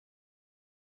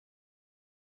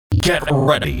Get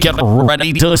ready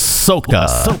to soca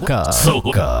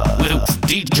with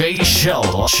DJ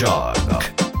Shell Shock.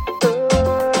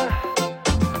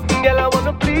 Girl, I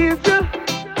wanna please you.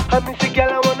 I miss you,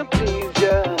 girl, I wanna please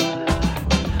you.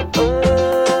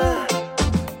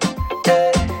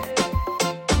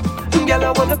 Girl,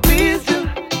 I wanna please you.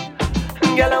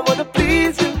 Girl, I wanna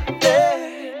please you.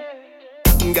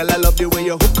 Girl, I love the way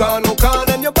you hook on,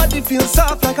 and your body feels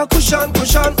soft like a cushion.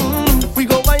 We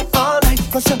go wine all night,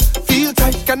 'cause you feel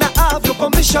tight. Can I have your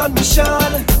permission,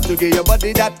 to give your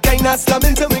body that kind of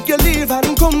slamming to make you leave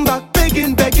and come back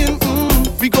begging.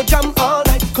 We go jam all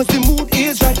night, 'cause the mood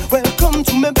is right. Welcome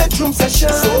to my bedroom session.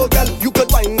 So, girl, you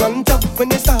could wine on top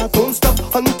when you start, don't stop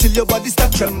until your body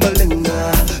start trembling.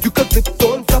 You could flip,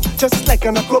 don't flop, just like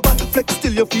an acrobat. Flex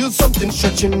till you feel something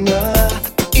stretching.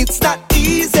 It's not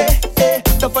easy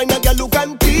to find a girl who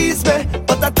can please me,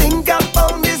 but I think I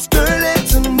found this girl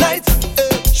tonight.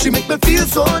 She make me feel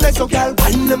so nice. So girl,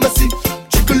 wine let me see,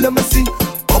 jiggle let me see,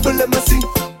 bubble let me see.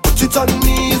 Put it on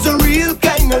me, it's a real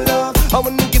kind of love. I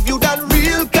wanna give you that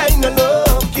real kind of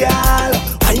love, girl.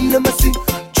 Wine let me see,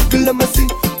 jiggle let me see,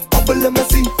 bubble let me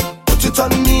see. Put it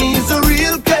on me, it's a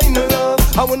real kind of love.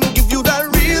 I wanna give you that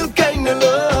real kind of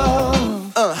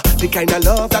love. The kind of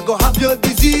love that go have you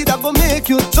dizzy, that go make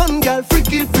you turn girl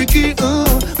freaky.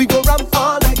 We go ramp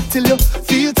all night till you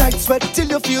feel tight, sweat till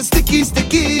you feel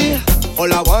sticky.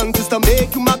 All I want is to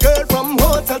make you my girl from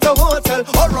hotel to hotel,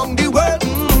 around the world.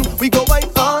 We go wine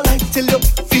all night till you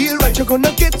feel right. You're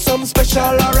gonna get some special,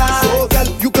 alright. So girl,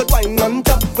 you could wine on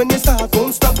top when you start,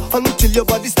 don't stop until your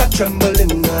body start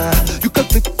trembling. You could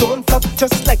flip, don't flop,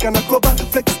 just like an acrobat.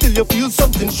 Flex till you feel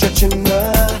something stretching.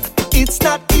 It's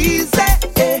not easy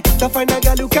to find a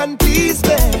girl who can please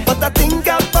me, but I think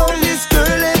I found this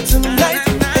girl tonight.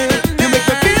 You make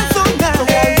me feel so nice. So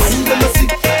wine let me see,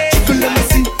 jiggle let me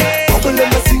see, bubble let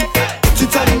me see. Put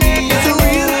it on me, it's a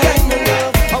real kind of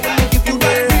love. I wanna give you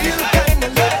that real kind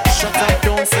of love. Shut up,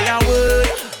 don't say a word.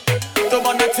 Don't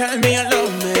wanna tell me you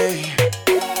love me,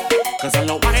 'cause all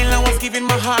the while I was giving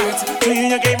my heart to you,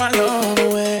 you gave my love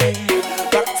away.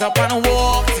 Backed up and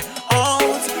walked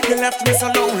out, you left me so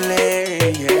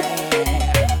lonely, yeah.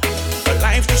 But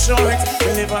life's too short to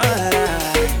live a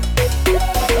lie,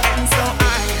 and so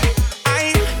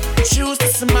I choose to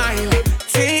smile.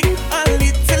 Take a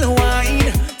little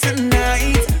wine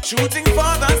tonight, shooting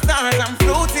for the stars, I'm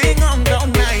floating on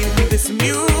cloud nine. This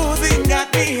music got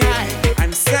me high,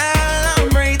 I'm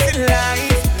celebrating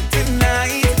life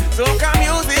tonight. Soca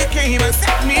music came and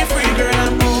set me free, girl,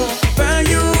 I'm over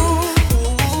you.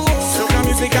 Soca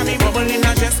music got me bubbling,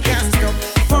 I just can't stop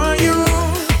for you.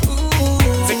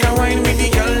 Take a wine with the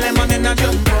girl, lemon and I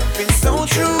jump up, it's so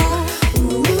true.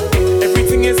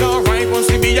 Everything is alright once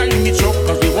we be in the truck,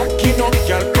 'cause we walking up,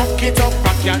 girl, cock it up,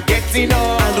 I can't get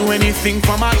enough. I'll do anything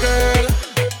for my girl,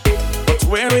 but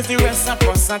where is the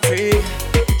reciprocity?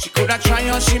 She coulda tried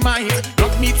or she might,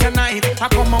 not me tonight, I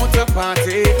come out to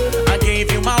party. I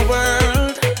gave you my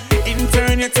world, in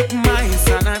turn you took my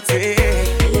sanity.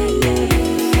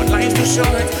 But life's too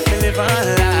short to live a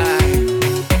lie,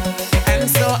 and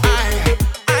so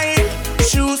I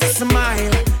choose to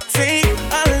smile. Take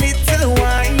a little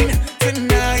wine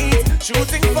tonight,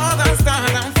 shooting for the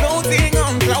stars, I'm floating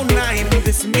on cloud nine.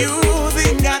 This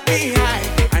music got me high,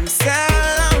 I'm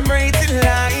celebrating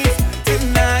life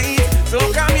tonight.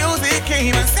 Soca music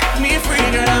came and set me free,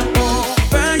 girl, I'm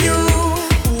over you.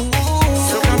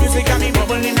 Soca music got me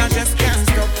bubbling, I just can't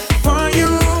stop for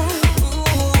you.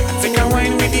 Take a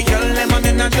wine with the girl, lemon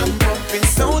and I jump up, it's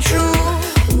so true.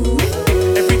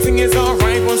 Everything is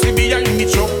alright once we be in the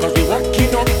truck, 'cause we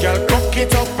walking up, girl, cock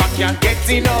it up, I can't get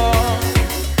enough.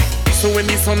 So when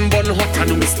the sun burn hot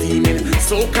and we steaming,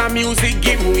 soca music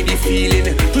give me the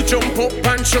feeling to jump up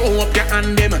and show up your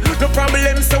hand them. No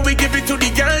problem, so we give it to the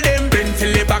girl them. Bend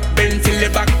till the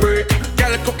back break.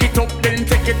 Girl, cook it up, then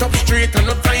take it up straight, and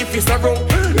no time for sorrow.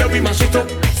 Now we mash it up.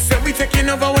 Say we taking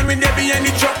over when we never in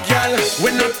the truck, girl.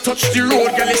 When not touch the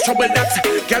road, girl, it's trouble that.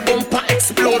 Girl, bumper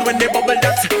explode when they bubble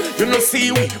that. You know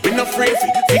see we not afraid.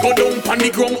 We go down on the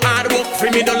ground, hard work for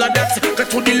me, all of that. Go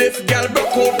to the left, girl,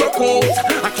 broke out.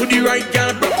 And to the right,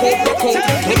 girl, broke out.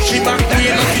 Touch she back, we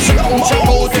ain't not she out, she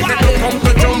out. If you don't come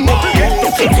to jump up, get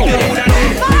up to the ground and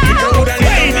then get out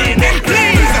and then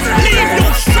please, leave no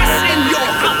stress in your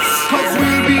house. 'Cause we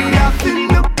be having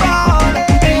the party,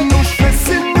 ain't no stress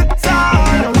in the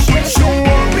town. Show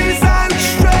worries and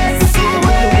stress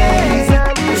away.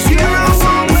 Cheer us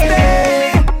on the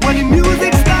day when the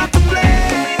music starts to play.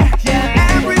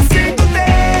 Every single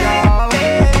day,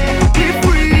 be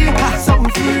free, so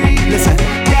free. Listen,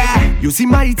 you see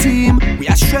my team, we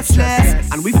are stressless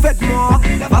and we fed more,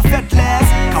 never fed less.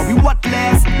 Cause we what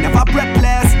less, never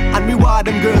breathless. And me want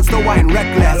them girls to wine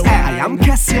reckless. I am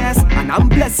Kess, yes, and I'm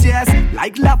blessed, yes.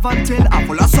 Like Lavantil, I'm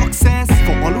full of success.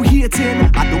 For all who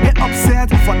hating, I don't get upset.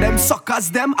 For them suckers,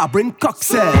 them, I bring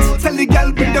cocksets. Tell the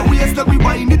girl, bring the waist, let we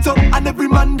wind it up. And every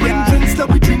man bring drinks, let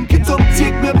we drink it up.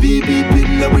 Take me a BB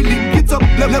pin, let we link it up.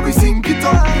 Let we sink it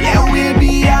up. Yeah, we'll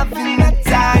be having a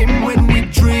time when we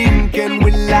drink and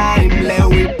we lime. Let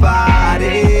we party,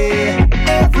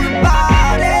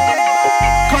 everybody.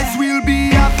 Cause we'll be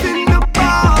having a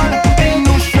ball. Ain't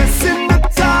no stress in the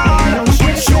town.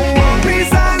 Switch your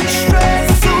worries and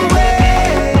stress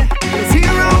away. Cause here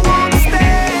I wanna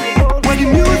stay. When the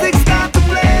music starts to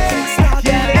play,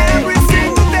 yeah, every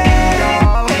single day.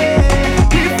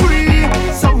 Be free,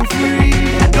 so free.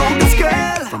 I know this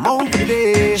girl from over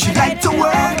there. She like to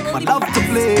work, but love to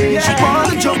play. She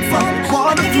wanna jump up,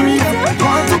 wanna free up,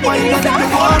 wanna wine up,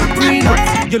 and wanna breathe up.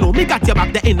 You know me got your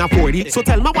back there in a 40. So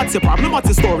tell me what's your problem, what's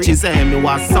your story? She said me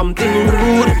was something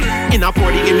rude. In a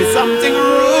 40, give me something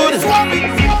rude. Swap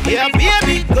it. Yeah,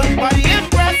 baby, good body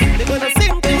impress. They gonna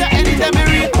sing to you anytime you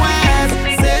request.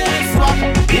 Say swap,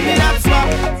 give me that swap.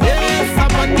 Yes,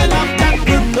 I'm on your love that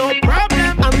good, no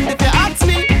problem. And if you ask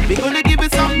me, we gonna give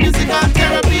it some musical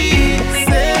therapy.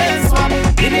 Say swap,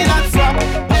 give me that swap.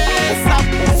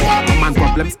 Yes, swap. Man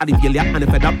problems are the failure and the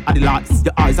fed up are the lies.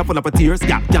 Your eyes are full of tears,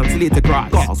 yeah, cancel it to cry.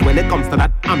 Cause when it comes to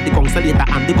that, I'm the consolator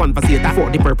and the conversator. For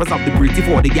the purpose of the pretty,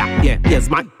 for the gap, yeah. Here's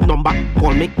my number,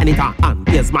 call me anytime. And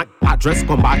here's my address,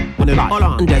 come by when you like. Hold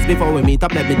on. And just before we meet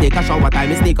up, let me take a shower, time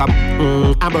me sneak up.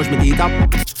 I brush my teeth up.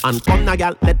 And come now,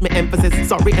 gal, let me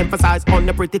emphasize on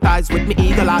the pretty thighs with me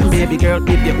eagle eyes. Baby girl,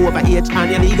 if you're over age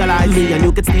and you legalize me and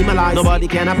you can steam a lie, nobody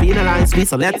can penalize me.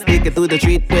 So let's take it to the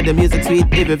street where the music sweet.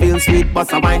 If you feel sweet,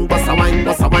 bust a wine, bust a wine,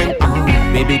 bust a wine.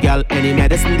 Baby girl, any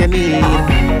medicine you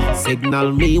need,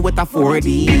 signal me with a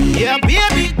 4D. Yeah,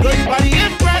 baby, good body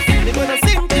impress. They gonna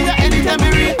sing to you anytime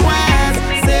you request.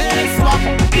 Say swap,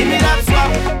 give me that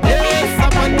swap. Yes,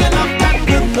 someone you love that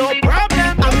good, no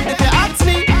problem. And if you ask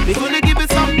me, we gonna give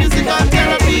it some musical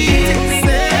therapy.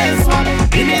 Say swap,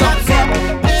 give me that swap.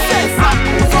 Yes, swap.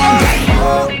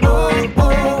 Oh, oh,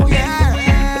 oh, yeah.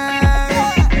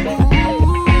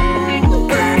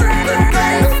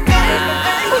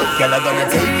 Girl, I'm gonna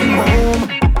take you home,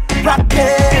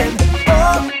 rockin'.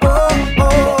 Oh, oh,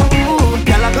 oh.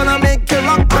 Girl, I'm gonna make you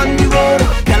rock on the road.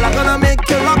 Girl, I'm gonna make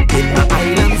you rock in the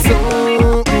island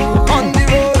zone. On the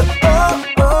road, oh,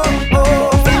 oh,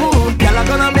 oh. Girl, I'm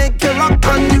gonna make you rock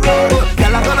on the road.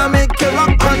 Girl, I'm gonna make you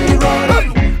rock on the road.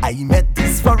 I met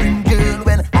this foreign girl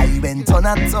when I went on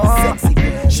a tour.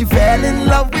 She fell in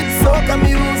love with soca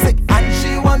music and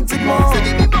she wanted more.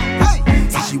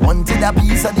 She wanted a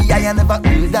piece of the eye, I never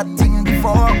heard that thing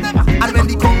before. And when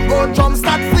the Congo drum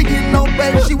start singing out,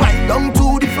 well, she wind down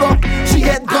to the floor. She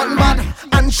head gone mad,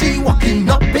 and she walking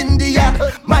up in the air.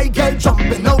 My girl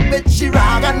jumping out with she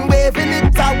rag and waving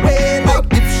it away,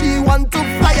 like if she want to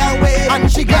fly away.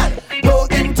 And she got no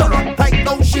interrupt, like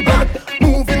now she bad.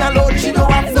 Moving alone, she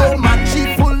don't have no man.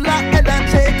 She full of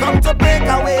energy, come to break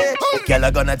away. Girl,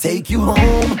 I'm gonna take you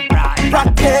home,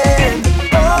 rockin'.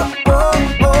 Oh, oh,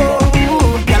 oh.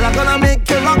 I'm gonna make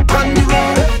you rock on the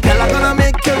road. Girl, I'm gonna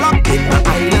make you rock in the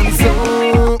island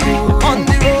zone. On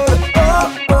the road, oh,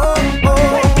 oh,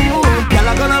 oh. Girl,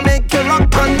 I'm gonna make you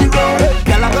rock on the road.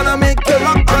 Girl, I'm gonna make you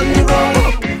rock on the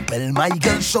road. Well, my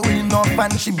girl showing off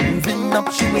and she moving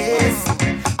up she waist.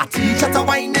 I teach her to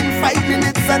whine in 5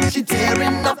 minutes and she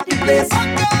tearing up the place.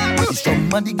 She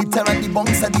strum on the guitar and the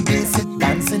bounce and the bass, it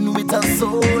dancing with her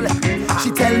soul.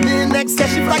 She tell me next year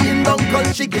she flying down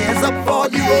cause she gears up for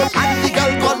the road. And the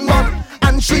girl gone mad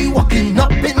and she walking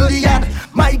up in the yard.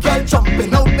 My girl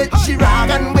jumping out with she rag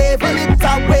and waving it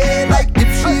away, like if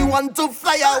she want to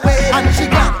fly away. And she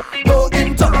got no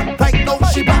interrupt, like now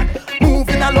she back.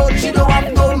 Moving alone, she don't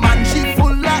have no man. She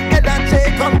full of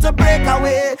energy, come to break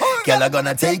away. Girl, I'm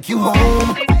gonna take you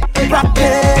home,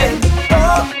 rockin'.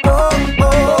 Oh, oh,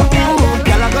 oh.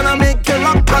 Girl, I'm gonna make you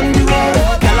rock on the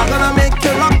road. Girl, I'm gonna make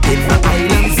you rock in the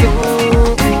island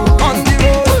zone. On the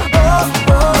road, oh,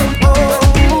 oh,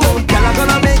 oh. Girl, I'm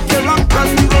gonna make you rock on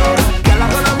the road. Girl, I'm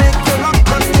gonna make you rock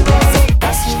on the road.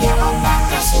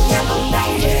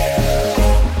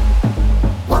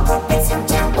 Woke up with some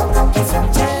jam, woke up with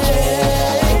some jam.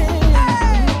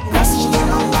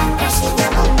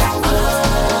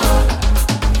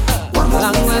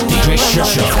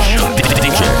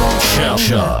 DJ Shell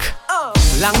Shock.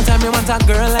 Long time you want a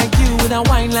girl like you, with a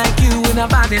wine like you, with a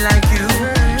body like you.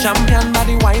 Champion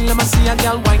body wine, let me see a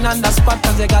girl wine on the spot,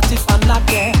 cause they got it on lock,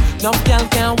 yeah. No girl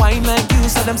can wine like you,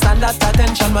 so them stand at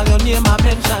attention while your name I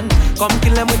mention. Come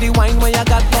kill them with the wine where you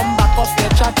got, come back up your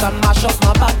chat and mash up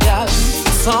my back, girl.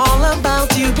 It's all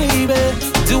about you, baby.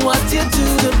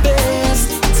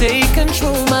 Take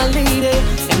control, my lady,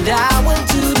 and I will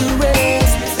do the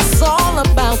rest. It's all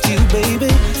about you, baby.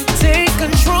 Take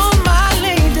control, my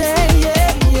lady.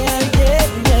 Yeah, yeah, yeah,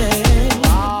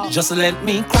 yeah. Just let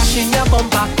me crash in your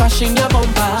bumper, crash in your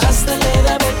bumper. Just a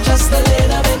little bit, just a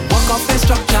little bit. Walk off the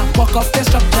structure, walk off the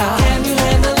structure. Can you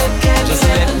handle it? Can just you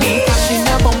handle it? Just let me crash in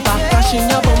your bumper, crash in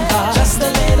your bumper. Just a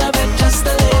little bit, just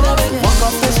a little bit. Walk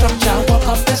off the structure, walk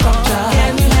off the structure.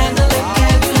 Can you handle it?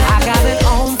 Can you handle it? I got it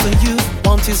on for you.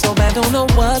 Want you so bad, don't know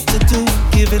what to do.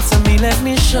 Give it to me, let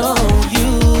me show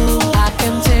you. I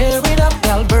can tear it up,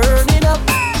 girl, burn it up.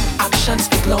 Actions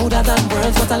speak louder than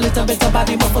words, but a little bit of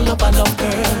body buffle up and up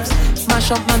curves.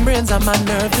 Smash up my brains and my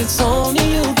nerves, it's only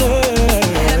you,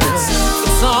 girl.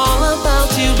 It's all about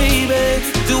you, baby.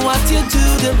 Do what you do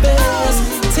the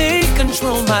best. Take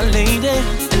control, my lady,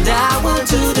 and I will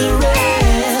do the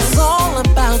rest. It's all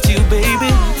about you,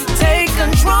 baby. Take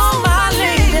control, my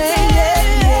lady. Yeah,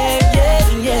 yeah,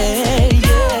 yeah,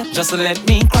 yeah. Just let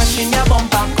me crash in your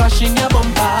bumper, crash in your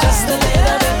bumper. Just a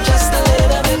little bit, just a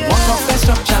little bit. Walk off the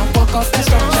structure, walk off the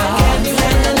structure. Can you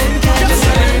handle it? Just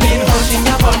let me crash in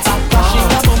your bumper, crash in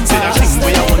your bumper. Say that thing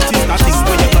where you want is that thing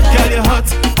where you got, girl, you hot,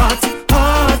 hot,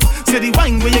 hot. Say the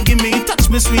wine where you give me, touch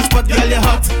me sweet spot, girl, you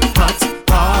hot, hot,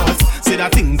 hot. Say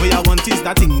that thing where you want is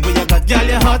that thing where you got, girl,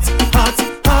 you hot, hot,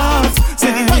 hot.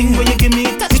 Say the wine where you give me,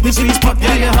 touch me sweet spot,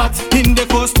 girl, you hot. In the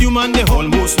costume and the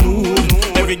almost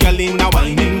nude, every girl in a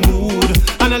whining mood.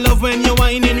 And I love when you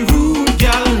whining rude,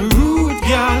 girl, rude,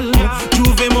 girl.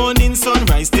 Juve morning,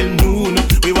 sunrise till noon.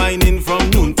 We whining from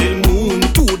noon till moon.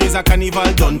 2 days a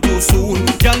carnival done too soon.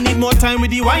 Girl need more time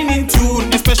with the whining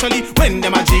tune, especially when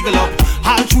them a jiggle up.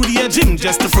 All through the gym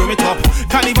just to firm it up.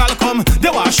 Carnival come, they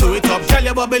want show it up. Girl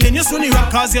you bubbling, you sunny rock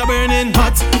cause you're burning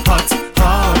hot, hot,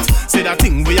 hot. Say that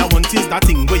thing where you want is that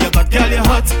thing where you got. Girl you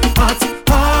hot, hot,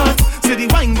 hot. Say the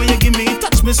wine where you give me,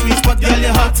 touch me sweet spot. Girl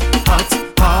you hot, hot,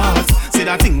 hot. Say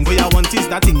that thing where you want is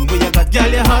that thing where you got.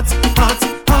 Girl you hot, hot,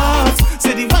 hot.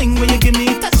 Say the wine where you give me,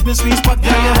 touch me sweet spot.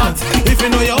 Girl you hot. If you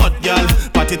know you're hot, girl,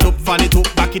 pat it up, fan it up,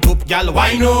 back it up, girl.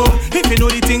 Why no? If you know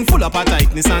the thing full of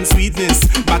tightness and sweetness,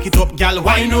 back it up, girl.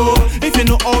 Why no? If you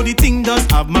know how the thing does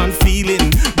have man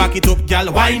feeling, back it up,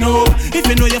 girl. Why no? If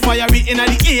you know you're fiery in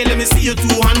the air, let me see you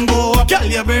two hand go up, girl.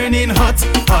 You're burning hot,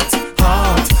 hot,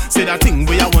 hot. Say that thing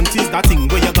where you want is that thing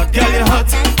where you got, girl. You're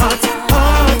hot, hot,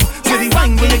 hot. Say the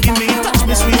wine where you give me, touch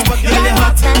me sweet, but girl, you're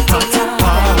hot, hot,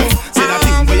 hot. Say that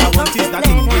thing where you want is that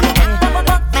thing where you got.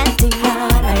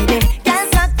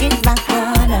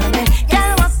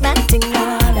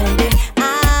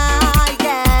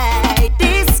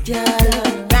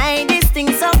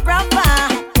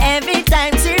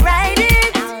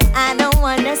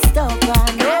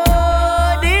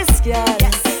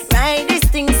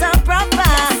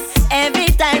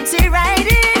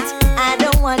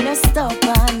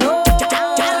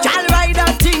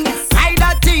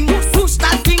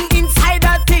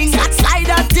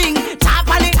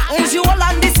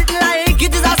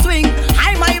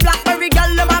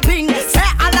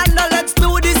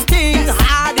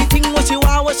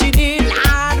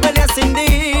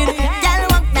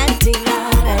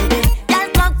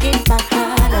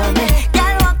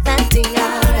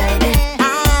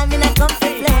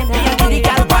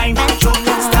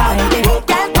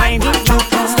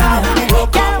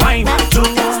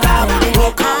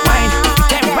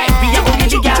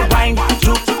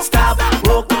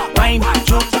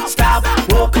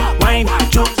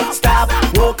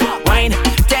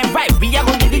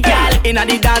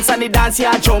 And the dance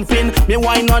here jumping. Me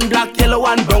wine on black, yellow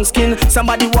and brown skin.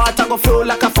 Somebody water go flow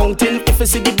like a fountain. If you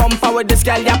see the bumper with this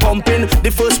girl, you're pumping.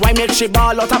 The first wine make she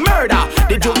ball out a murder.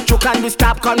 The juke and the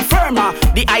stop confirmer.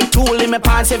 The eye tool in my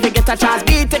pants if you get a chance.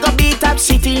 Beat take a beat up,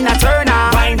 shit in a turner.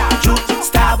 Wine, juke,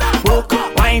 stop, walk.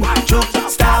 Wine, juke,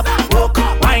 stop, walk.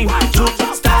 Wine, juke,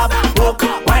 stop, walk.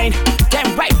 Wine.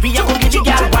 Then right, we are gonna get you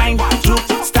girl. Wine, juke,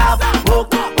 stop,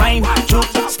 walk. Wine, juke,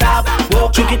 stop,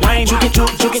 walk. Juke it, wine, juke it,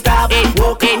 juke it, stop,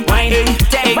 walk it.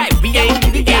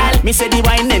 Me say the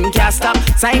whining can't stop.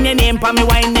 Sign your name for me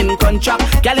whining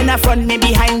contract. Girl in the front, me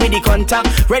behind with the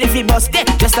contact. Ready for bust it,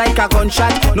 just like a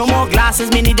gunshot. No more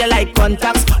glasses, me need the light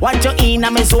contacts. Want you in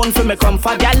a me zone for me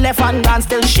comfort. Girl left and dance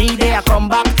till she there come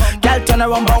back. Girl turn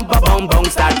around, bump, bump, bump,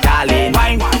 start calling.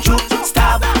 Wine, juke,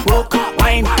 stop, walk.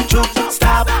 Wine, juke,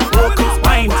 stop, walk.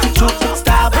 Wine, juke,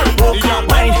 stop, walk.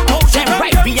 Wine, then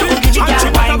right, be a good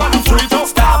girl. Wine, juke,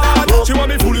 stop, walk. She want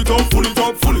me full it up, full it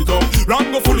up, full it up.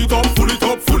 Rango full it up, full it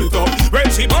up, full it up. When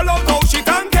she ball out, how she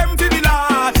tank empty the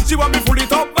lad. She want me full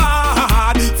it up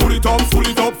bad. Full it up, full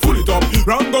it up, full it up.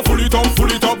 Rango full it up,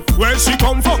 full it up. When she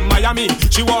come from my fire me,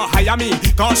 she want hire me,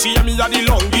 cause she and me are the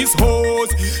longest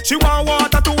hose. She want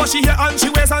water to wash she hair and she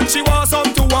wears, and she want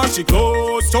some to wash she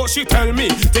clothes. So she tell me,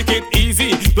 take it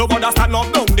easy, no bother stand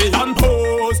up down the and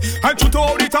pose. And she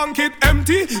told the tank it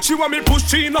empty, she want me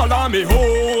push in all of me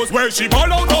hose. Where she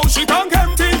ball out how she tank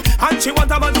empty, and she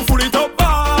want a man to full it up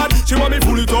bad. She want me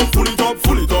full it up, full it up,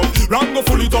 full it up. Wrong go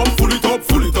full it up, full it up,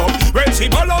 full it up. When she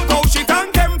ball out how she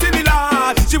tank empty the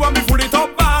lad, she want me full it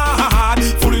up bad.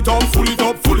 Full it up, full it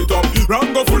up, full it up.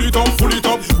 Wrong go full it up, full it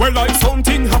up. Well, like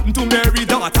something happened to Mary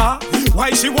daughter.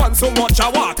 Why she want so much a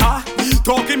water?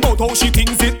 Talking about how she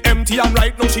thinks it empty, and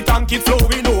right now she tank it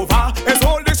flowing over. As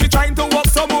all this she trying to walk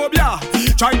some more, yeah.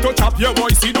 Trying to chop your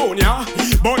voice, Sidonia.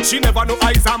 But she never know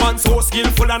I's a man so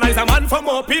skillful, and I's a man from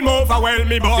up him overwhelm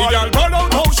me boy. The girl ball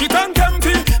out how she tank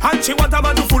empty, and she want a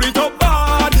man to full it up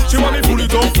bad. She want me full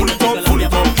it up, full it up, full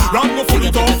it up. Wrong go full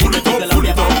it up, full it up, full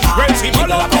it up. When she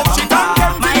ball out how she tank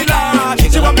empty, lad.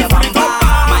 She want me full it up bad.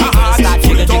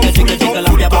 Full it up, full it up,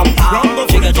 full it up. Wrong go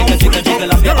full it up, full it up.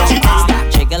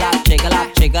 Jiggle up, jiggle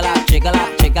up, jiggle up, jiggle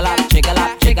up, jiggle up, jiggle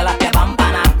up, jiggle up your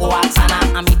bumper now. Go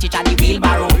Oksana, and me teach her the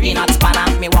wheelbarrow, peanut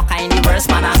spanner. Me walk her in the verse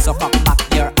manner. So cock back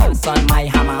your house on my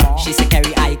hammer. She say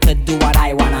Carrie, I could do what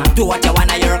I wanna. Do what you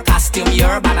wanna, your costume,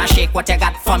 your banner. Shake what you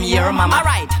got from your mama.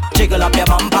 Alright, jiggle up your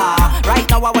bumper. Right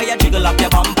now, I want you jiggle up your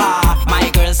bumper. My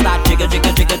girl start jiggle,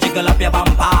 jiggle, jiggle, jiggle up your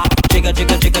bumper. Jiggle,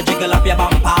 jiggle, jiggle, jiggle up your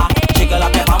bumper. Jiggle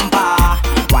up your bumper.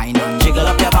 Why not jiggle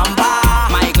up your bumper?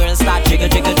 My girl start jiggle,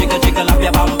 jiggle, jiggle, jiggle up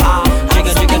your bumper.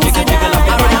 Jiggle, jiggle, jiggle, jiggle up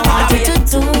your bumper. I want you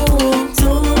to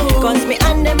do, cause me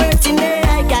and them hurting there.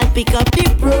 I can pick up the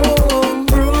broom,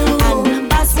 and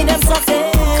pass me them socks,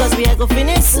 cause we are go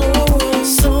finish soon,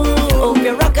 soon. Hope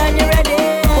you rock and you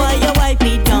ready. Why you wipe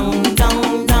it down,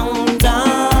 down, down,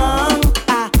 down?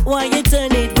 Why you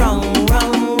turn it wrong,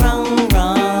 wrong, wrong,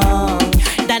 wrong?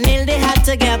 Daniel, they had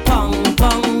to get pong,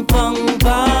 pong, pong,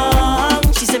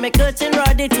 pong. She said my curtain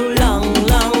rod it too long,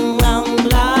 long, long,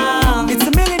 long. It's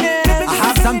a millionaire. I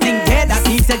have something there that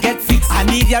needs to get fixed. I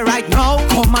need you right now,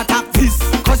 come attack this.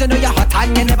 Cause you know you're hot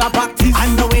and you never practice.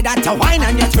 And the way that you whine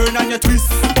and you turn and you twist,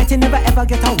 bet you never ever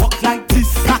get a walk like this.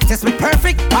 Practice with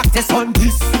perfect, practice on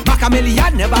this.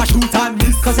 Macamillion never shoot on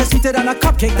this. Cause you're sweeter than a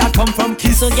cupcake that come from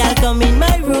Kiss. So girl, come in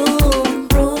my room,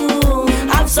 room.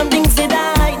 Have some things that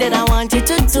I want you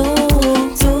to do,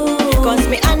 do. Cause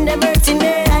me and them hurting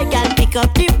there. I can pick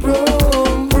up the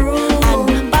broom,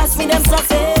 and pass me them socks,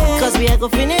 cause we are go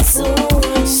finish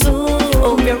soon, soon.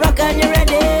 Hope you rock and you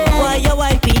ready. Why you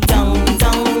wipe it down,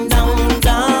 down, down,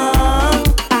 down?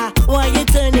 Why you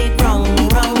turn it wrong,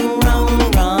 wrong,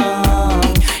 wrong, wrong?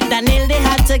 Daniel, they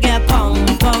had to get pong,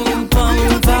 pong,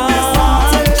 pong,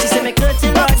 pong. She said me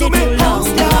curtain rod it too long,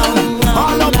 long, long,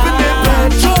 all up in the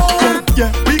bedroom.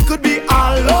 Yeah, we could be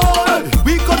alone.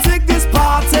 We could take this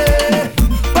party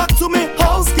back to me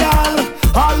house, girl.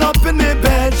 All up in the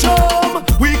bedroom.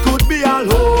 We could be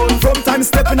alone. From time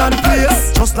stepping on the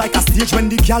place, just like a stage when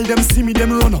the girl them see me,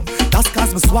 them run up. That's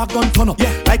cause me swag done turn up.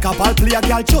 Yeah, like a ball player,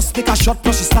 girl just take a shot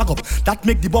plus she stag up. That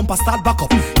make the bumper start back up.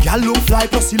 Girl look fly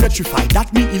plus electrify.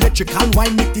 That mean electrical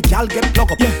wine make the girl get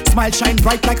plug up. Yeah, smile shine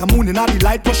bright like a moon in the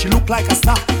light plus she look like a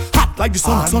star. Hot like the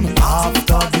sun, sun.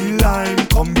 After the line,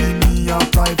 come give me a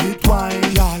private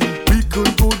wine, girl. We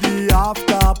could go the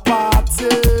after party.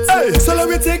 Hey, so let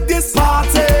me take this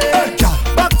party, hey,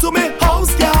 back to me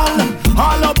house, girl.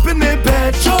 All up in the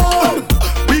bedroom.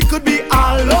 We could be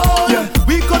alone. Yeah,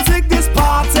 we could take this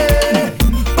party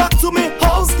back to me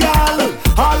house, girl.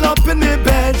 All up in the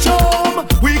bedroom.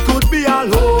 We could be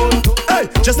alone. Hey,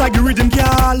 just like the rhythm,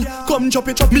 girl. Come chop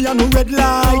it up, me and no red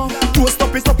light. Don't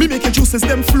stop it, stop me making juices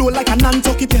them flow like a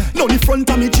Nantucket. Now the front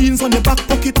of me jeans on the back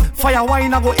pocket. Fire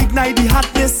wine, I go ignite the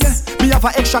hotness. Me have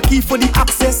an extra key for the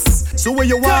access. So where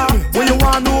you are, where you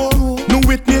are, no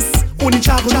witness, only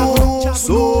chago know.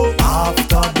 So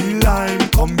after the line,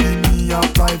 come give me a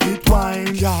private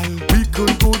wine, girl. We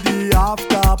could go the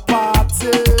after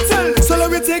party. So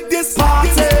let me take this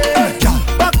party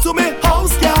back to me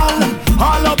house, girl.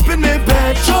 All up in the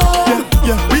bedroom.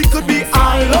 Yeah, we could be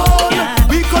alone.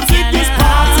 We could take this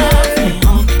party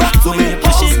back to me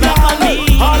house,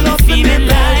 girl. All up in the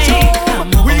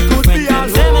bedroom. We could be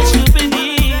alone.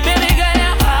 Baby girl,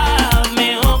 you have me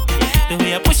hooked. The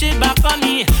way you push it back on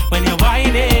me when you're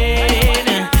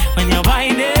whining, when you're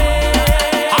whining.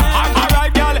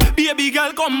 Alright, girl, baby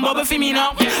girl, come bubble for me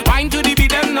now. Wine to the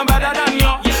beat, them no better than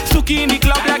you. Suki in the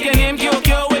club like your name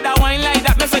Kyokyo. With a wine like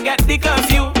that, me forget the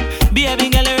curfew. Baby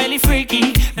girl, you really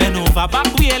freaky. Bend over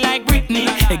back way like Britney.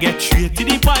 You get straight to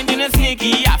the point, you know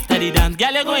sneaky. After the dance,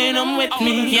 girl, you going home with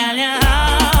me. Girl, you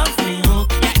have me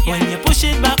hooked. When you push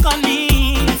it back on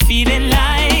me, I'm feeling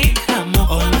like I'm up.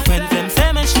 All my friends them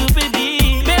say me stupid.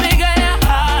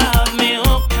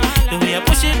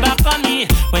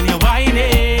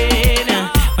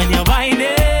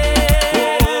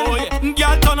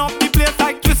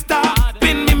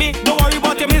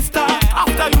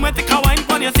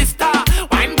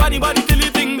 body till the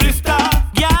thing blister.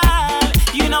 Girl,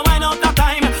 you know wine out of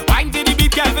time. Wine to the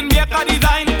beat, Kevin Baker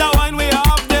design. The wine way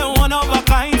up, the one of a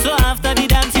kind. So after the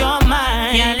dance, you're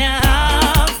mine. Girl, you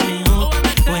have me hook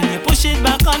when you push it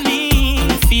back on me.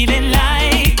 I'm feeling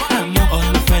like I'm your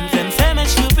own friend. Them say me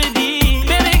stupid.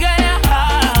 Baby girl, you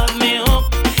have me hook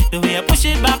the way you push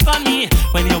it back on me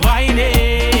when you're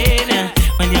whining,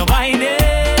 when you're whining.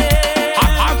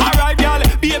 Alright, girl,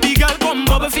 baby girl, come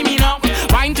bubble for me now.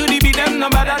 Wine to the beat, them no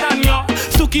better than you.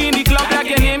 Stucky in the club like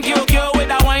your name QQ. With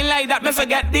a wine like that, me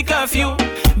forget the curfew.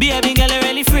 Baby girl, you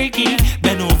really freaky.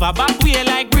 Bend over back way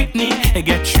like Britney. You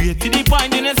get straight to the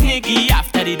point in a sneaky.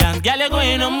 After the dance, girl, you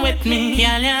going home with me.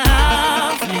 Girl, you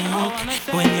have me hook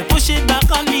when you push it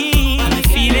back on me. I'm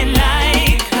feeling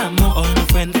like I'm all my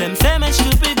friends, them say me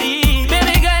stupid.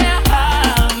 Baby girl, you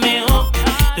have me hook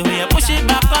the way you push it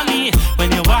back on me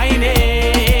when you're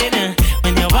whining,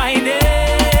 when you're whining.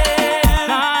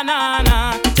 Nah, nah,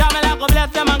 nah. Jamila go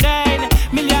bless them again.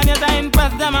 Million years I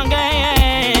impress them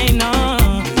again. No,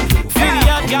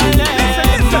 idiot girl,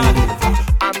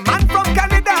 a man from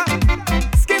Canada,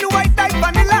 skin white like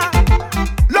vanilla,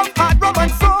 love hard rum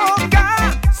and soca.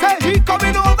 Say he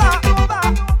coming over.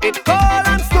 It call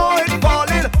and snow it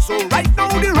falling, so right now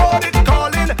the road it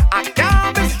calling. I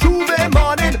can't miss Juve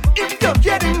morning. If you're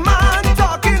getting man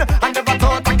talking, I never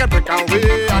thought I could break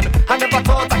away, and I never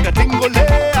thought I could dingle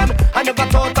and I never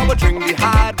thought I would drink the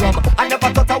hard rum. I never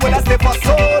thought I would have stay for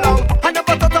so long. I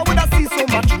never thought I would have see so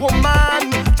much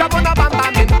woman. Jab on a bam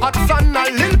bam in hot sun, a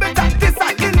little bit of this,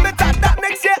 a little bit of that.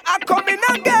 Next year I come in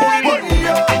again. I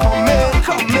come in,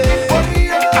 come in.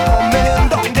 I come in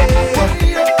down there.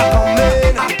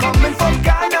 I come in from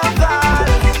Canada.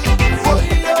 I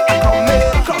come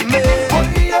in, come in. I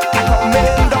come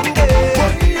in down there.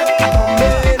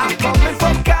 I come in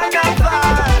from Canada.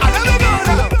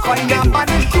 Find up on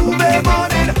the Juve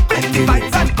morning, plenty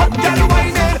vibes and hot girl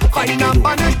whining. Find up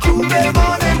on the Juve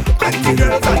morning, plenty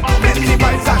girls and plenty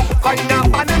vibes and find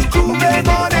up on the Juve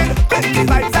morning, plenty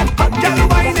vibes and hot girl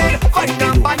whining. Find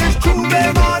up on the Juve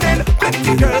morning,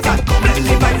 plenty girls and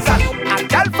plenty vibes and a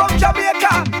girl from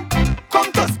Jamaica come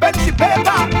to spend she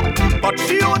paper, but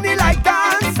she only like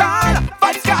dancehall.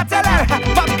 Vibes cartel and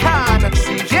popcorn.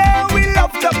 She yeah we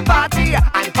love the party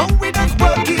and how we dance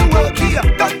worky.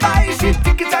 Don't buy she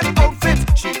tickets and outfits.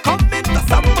 She come in to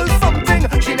sample something.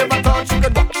 She never thought she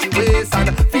could rock she waist and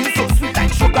feel so sweet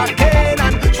like sugar cane.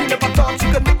 And she never thought she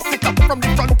could mix it up from the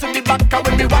front to the back. And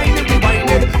when we whining.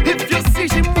 If you see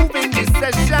she moving this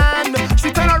session,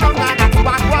 she turn around and act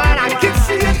back one and kick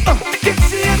she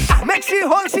it, make she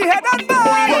hold she head and boy. I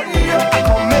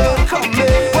come in, come in.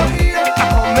 I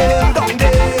come in down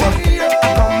there.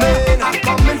 I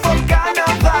come in from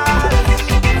Canada.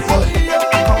 I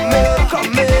come in,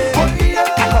 come in.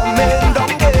 I come in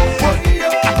down there.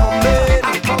 I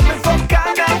come in from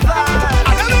Canada.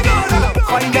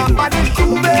 Find up on the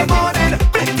Juve morning,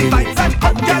 plenty vibes and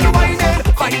hot girl whining.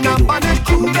 Find up on the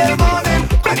Juve morning,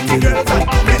 plenty girls and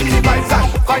plenty vibes and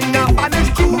find up on the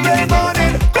Juve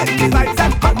morning, plenty vibes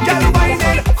and hot girl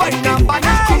whining. Find up on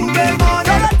the Juve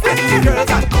morning, plenty girls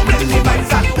and plenty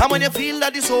vibes and. And when you feel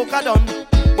that the soca done,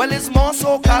 well it's more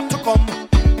soca to come.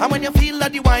 And when you feel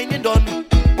that the whining done,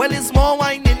 well it's more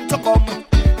whining to come.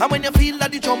 And when you feel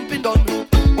that the jumping done,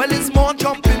 well it's more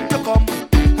jumping to come.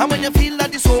 And when you feel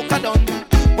that the soca done,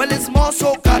 well it's more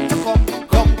soca to come.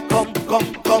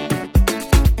 Come.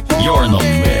 You're in the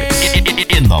mix.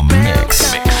 In the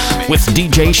mix with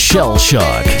DJ Shell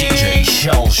Shock. DJ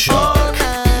Shell Shock.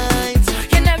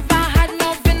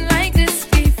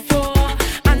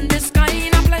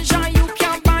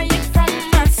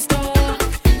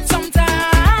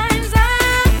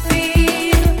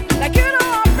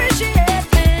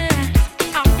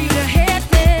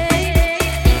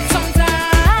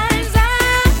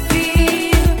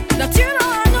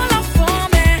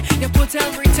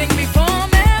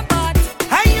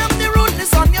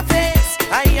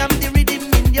 I am the rhythm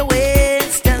in your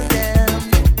waist, tell them.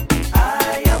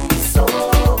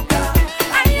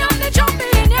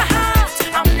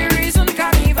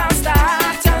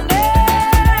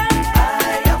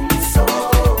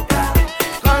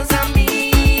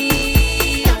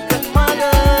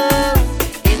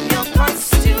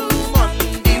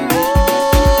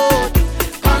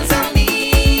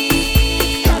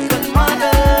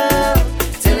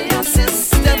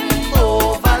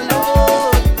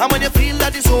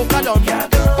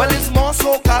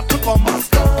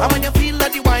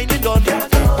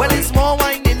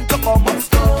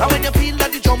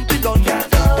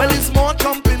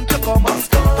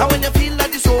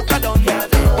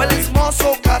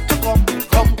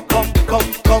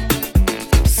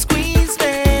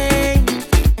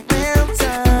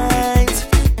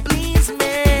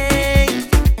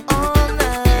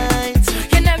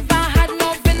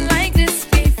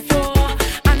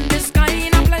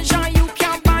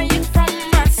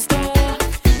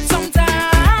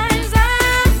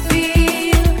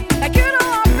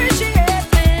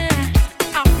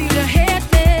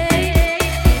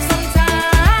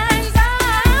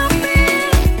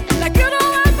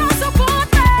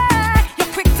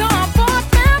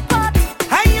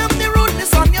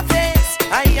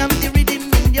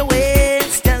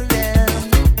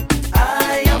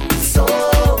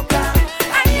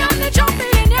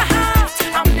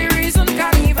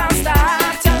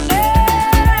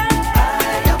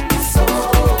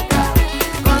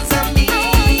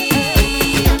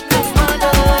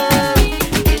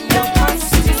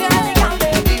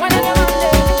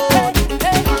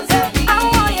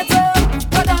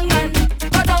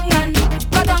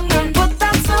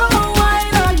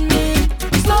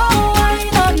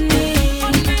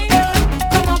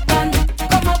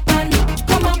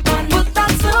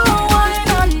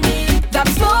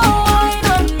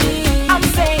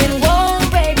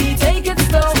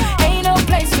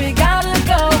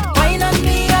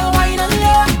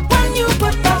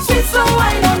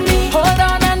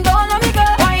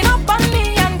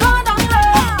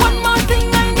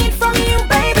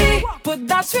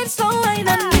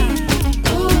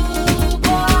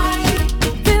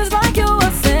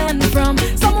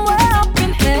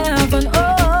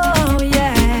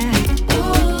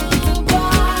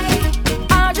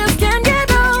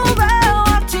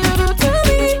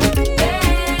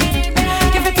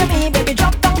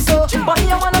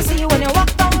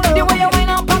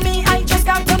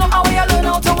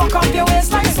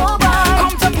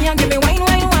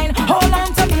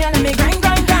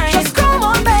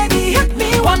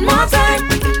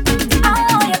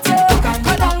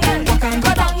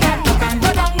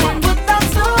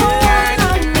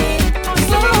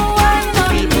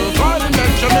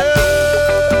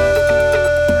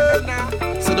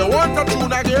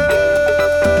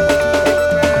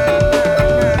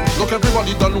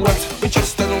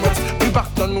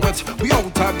 We out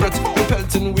of breath, we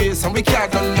pelting waist and we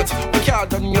can't done yet. We can't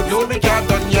done yet, no, we can't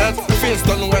done yet. We face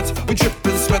done wet, we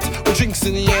dripping sweat. We drinks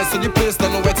in the air, so the place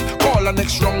done wet. Call our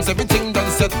next rounds, everything done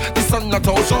set. The sun not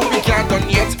out, so we can't done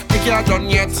yet. We can't done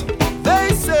yet. They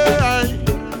say,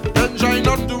 enjoy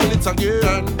not doing it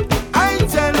again. I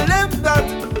tell them that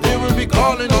they will be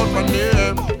calling out my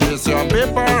name. They say on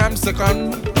paper I'm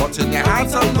second, but in their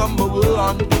hearts I'm number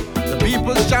one. The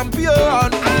people's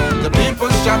champion, the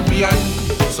people's champion.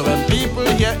 So when people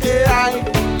hear AI,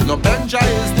 no Benja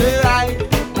is the eye.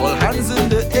 All hands in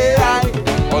the AI,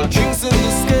 all drinks in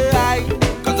the sky.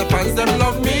 Cause the fans them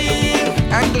love me,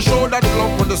 and the show that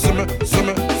love for the summer.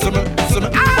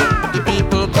 The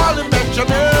people call him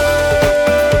Benjamin.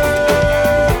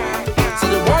 So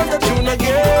the one that tune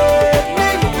again.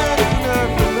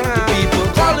 The people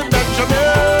call him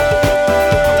Benjamin.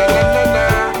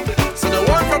 So the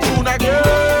one that tune again.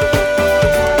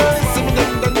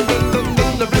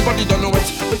 Everybody don't know it,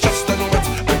 we just don't know it.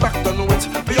 We back don't know it,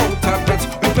 we out of breath.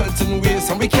 We pelting waist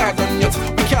and we can't done yet.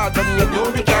 We can't done yet, no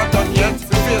we can't done yet.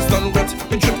 We face done wet,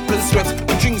 we dripping sweat.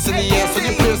 We drinks in the air, so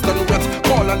the place done wet.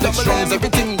 Call and next rounds,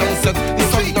 everything done set. The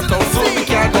sun not out, so we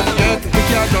can't done yet. We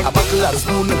can't done. A buckle of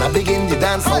spoon and I begin the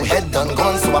dance. Now head done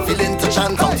gone, so I feeling to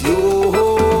chant out you.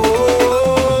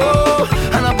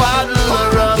 And a bottle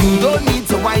of rum. You don't need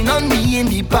to wine on me in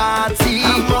the party.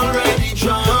 I'm already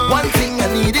drunk. One thing I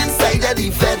need inside of the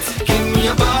fete. Give me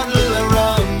a bottle of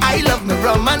rum. I love me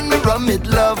rum and me rum it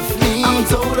love me. I'm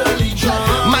totally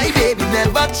drunk. My baby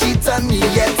never cheat on me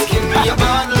yet. Give me a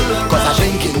bottle of rum. Cause I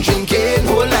drinking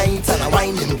whole night. And I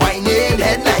whining,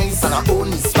 head nice. And I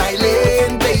only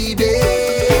smiling, baby.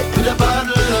 With a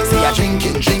bottle of rum. See I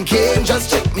drinking, just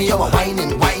check me how I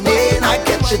whining. I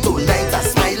catch it all night, I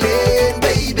smiling,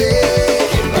 baby.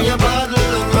 Give me a bottle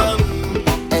of rum.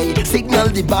 Hey, signal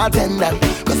the bartender,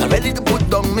 cause I'm ready to put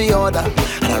down my order.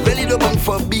 And I'm ready to bunk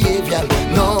for behavior.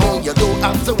 No, you don't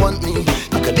have to want me.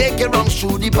 You can take your wrongs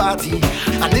through the party.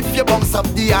 And if you bounce up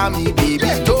the army, baby,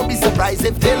 don't be surprised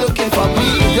if they're looking for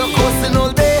me. You're coasting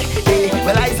all day,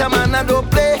 well I's a man I don't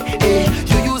play,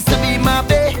 you used to be my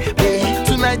baby.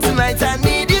 Tonight I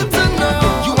need you to know.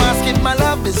 You ask if my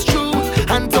love is true,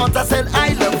 and thought I said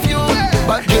I love you,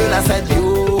 but girl I said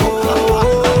you.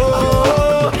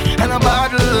 And a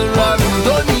bottle of rum.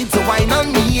 Don't need to wine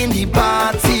on me in the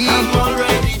party. I'm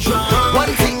already drunk.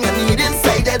 One thing I need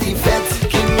inside of the fete.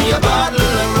 Give me a bottle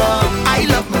of rum. I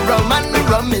love me rum and me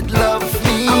rum it love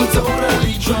me. I'm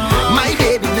totally drunk. My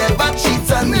baby never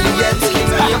cheats on me yet. Give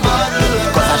me a bottle of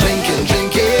rum. Cause I'm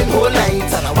drinking whole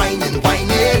night. And I'm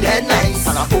whining, head nice.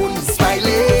 And I'm only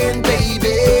smiling,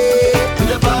 baby.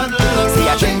 With a bottle of rum. See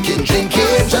I drinking,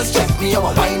 just check me how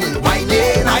I'm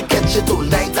whining. I catch it all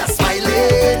night, I'm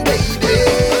smiling, baby.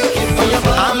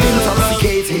 I'm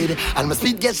intoxicated, and my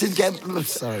speech getting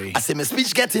sorry. I say my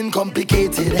speech getting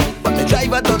complicated, but my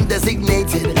driver done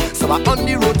designated, so I'm on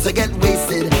the road to get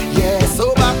wasted. Yeah,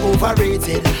 sober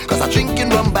overrated, cause I'm drinking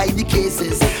rum by the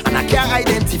cases, and I can't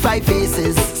identify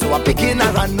faces. So I'm picking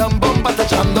a random bumper to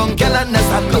jam down girl and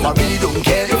and cause I really don't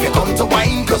care if you come to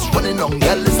wine, cause running on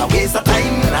girl is a waste of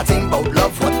time. And I think about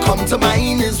love, what come to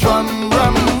mind is rum.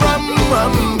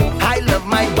 I love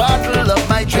my bottle, love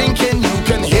my drinking. You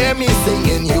can hear me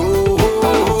singing you.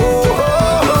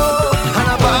 And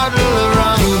a bottle of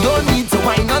rum. You don't need to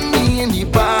wine on me in the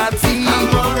party.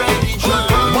 I'm already drunk.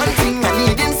 One thing I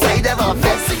need inside of a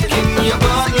fest. Give me a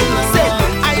bottle of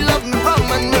rum. I love me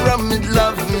rum and the rum it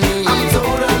love me. I'm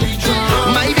totally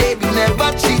drunk. My baby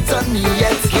never cheats on me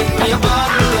yet. Give me a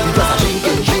bottle of rum.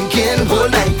 Because I'm drinking whole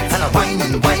night. And I'm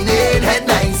whining, head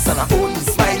nice. And I'm only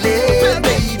smiling,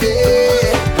 baby.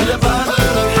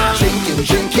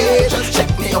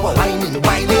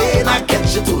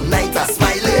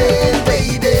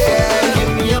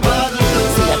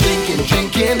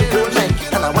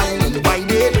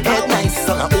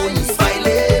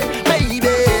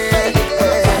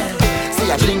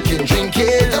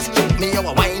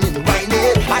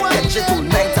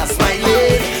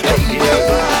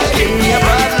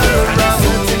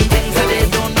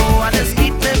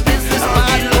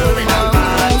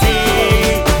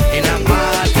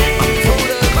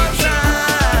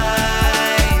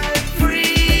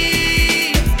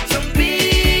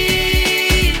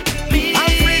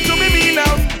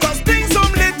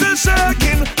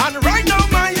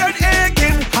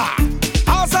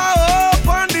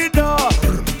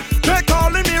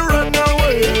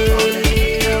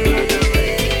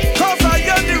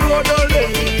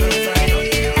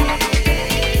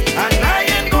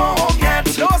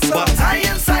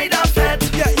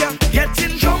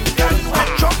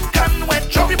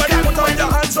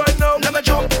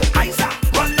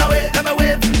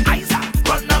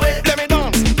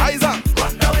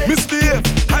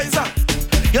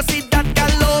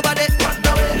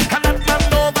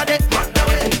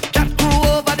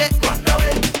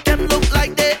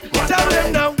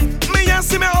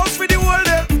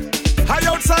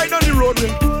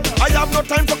 have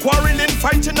no time for quarreling,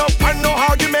 fighting up, and no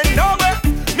argument, no way.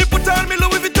 Me put on me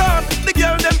Louis Vuitton, the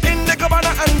girl them in the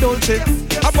Gabbana and Dolce.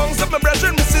 Amongst my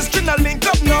brethren, my sister, I link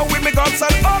up now with me gods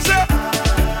and Ozzy.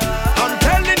 I'm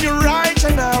telling you right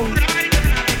now,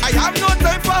 I have no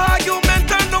time for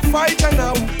argument and no fight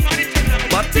now.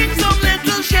 But things a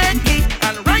little shaky,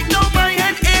 and right now my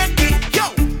head achy. Yo,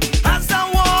 as I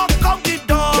walk out the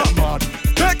door,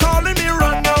 they're calling me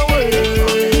run away.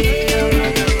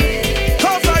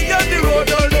 Cause I am the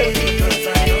road all day.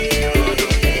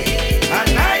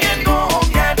 And I ain't go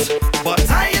home yet, but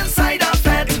I inside a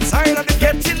bed. Inside of the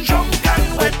getting drunk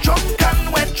and wet, drunk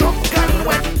and wet, drunk and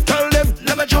wet. Tell them,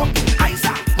 let me jump,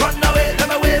 Isa, run away, let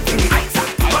me wave, Isa,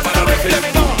 run away, let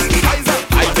me go, Isa.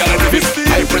 I got a ribbit,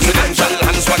 I presidential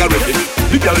and swaggerific.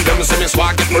 The girl them say me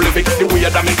swag it prolific. The way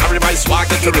that me carry my swag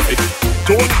it terrific.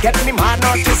 Don't get me mad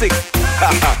narcissistic.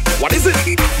 What is it?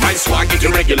 My swag it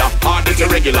irregular, hard it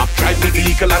irregular. Drive the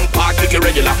vehicle and park it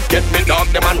irregular. Get me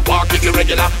dog them and walk it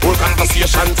irregular. Whole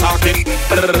conversation talking.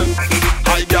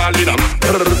 Hi darling up,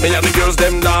 me and the girls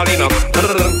them darling up.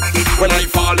 When I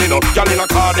fall in up, y'all in a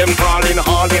car them crawling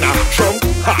all in a trunk.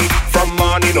 From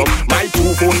morning up, my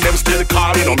two phone them still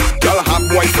calling up. Y'all have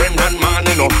boyfriend and man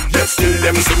in up. Yet still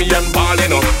them see me and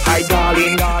balling up. Hi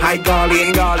darling, hi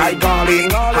darling, hi darling,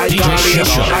 hi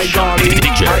darling, hi darling,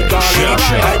 hi darling,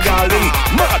 hi darling.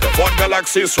 Mad for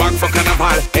Galaxy swag for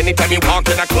carnival. Anytime you walk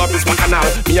in a club is bacchanal.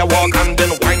 Me a walk and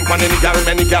then wine for any gal,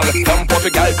 many gal. From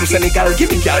Portugal to Senegal, give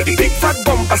me gal the big fat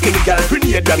bumper skinny gal.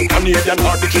 Grenadian, Canadian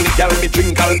or the Trinity gal. Me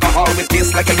drink alcohol, me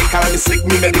taste like a nickel. Me sick,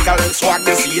 me medical. Swag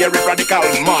this year is radical.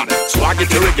 Mad swag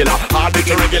it irregular, hard it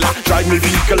irregular. Drive me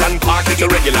vehicle and park it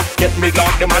irregular. Get me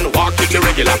dog them and walk it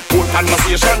irregular. Whole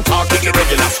conversation talk it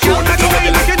irregular. Scroll it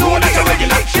irregular, roll it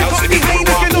irregular. Girl see me full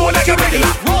walk, roll it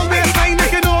irregular. Roll baseline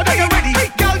if you know that you're ready.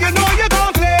 Girl, you know you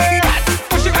gon' play.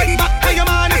 Push it right back to your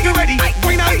man if you're ready.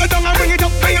 Wind and go down and bring it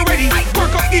up when you're ready.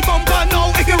 Work up the bumper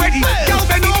now if you're ready. Girl,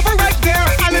 bend over right there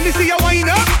and let me see you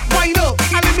wind up, wind up.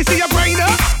 And let me see you grind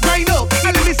up, grind up.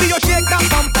 And let me see you shake that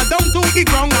bumper down to the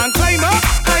ground and climb up,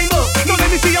 climb up. Now let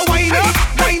me see you wind up,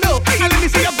 wind up. And let me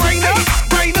see you grind up,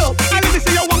 grind up. And let me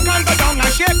see you walk and go down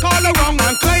and shake all around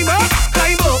and climb up,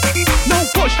 climb up. Now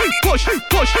push, push,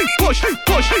 push, push, push,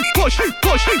 push, push,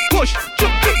 push, push.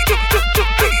 Jump, jump, jump, jump, jump,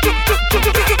 jump, jump, jump,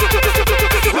 jump.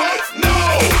 Right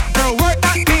now, girl, work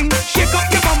that thing, shake up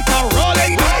your bumper, roll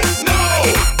it. Right now,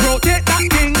 rotate that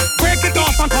thing, break it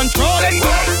off and control it.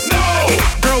 Right now,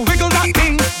 girl, wiggle that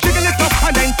thing, jiggle it up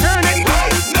and then turn it.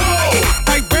 Right now,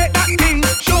 vibrate that thing,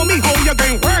 show me how you're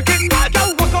going to work it.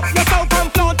 Girl, walk up yourself and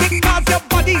flaunt it, 'cause your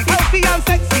body's healthy and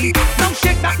sexy. Now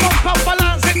shake that bumper,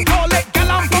 balance it, roll it,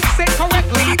 girl, and box it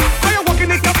correctly. How you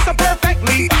walking it up so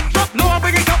perfectly? Drop low and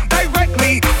bring it up directly.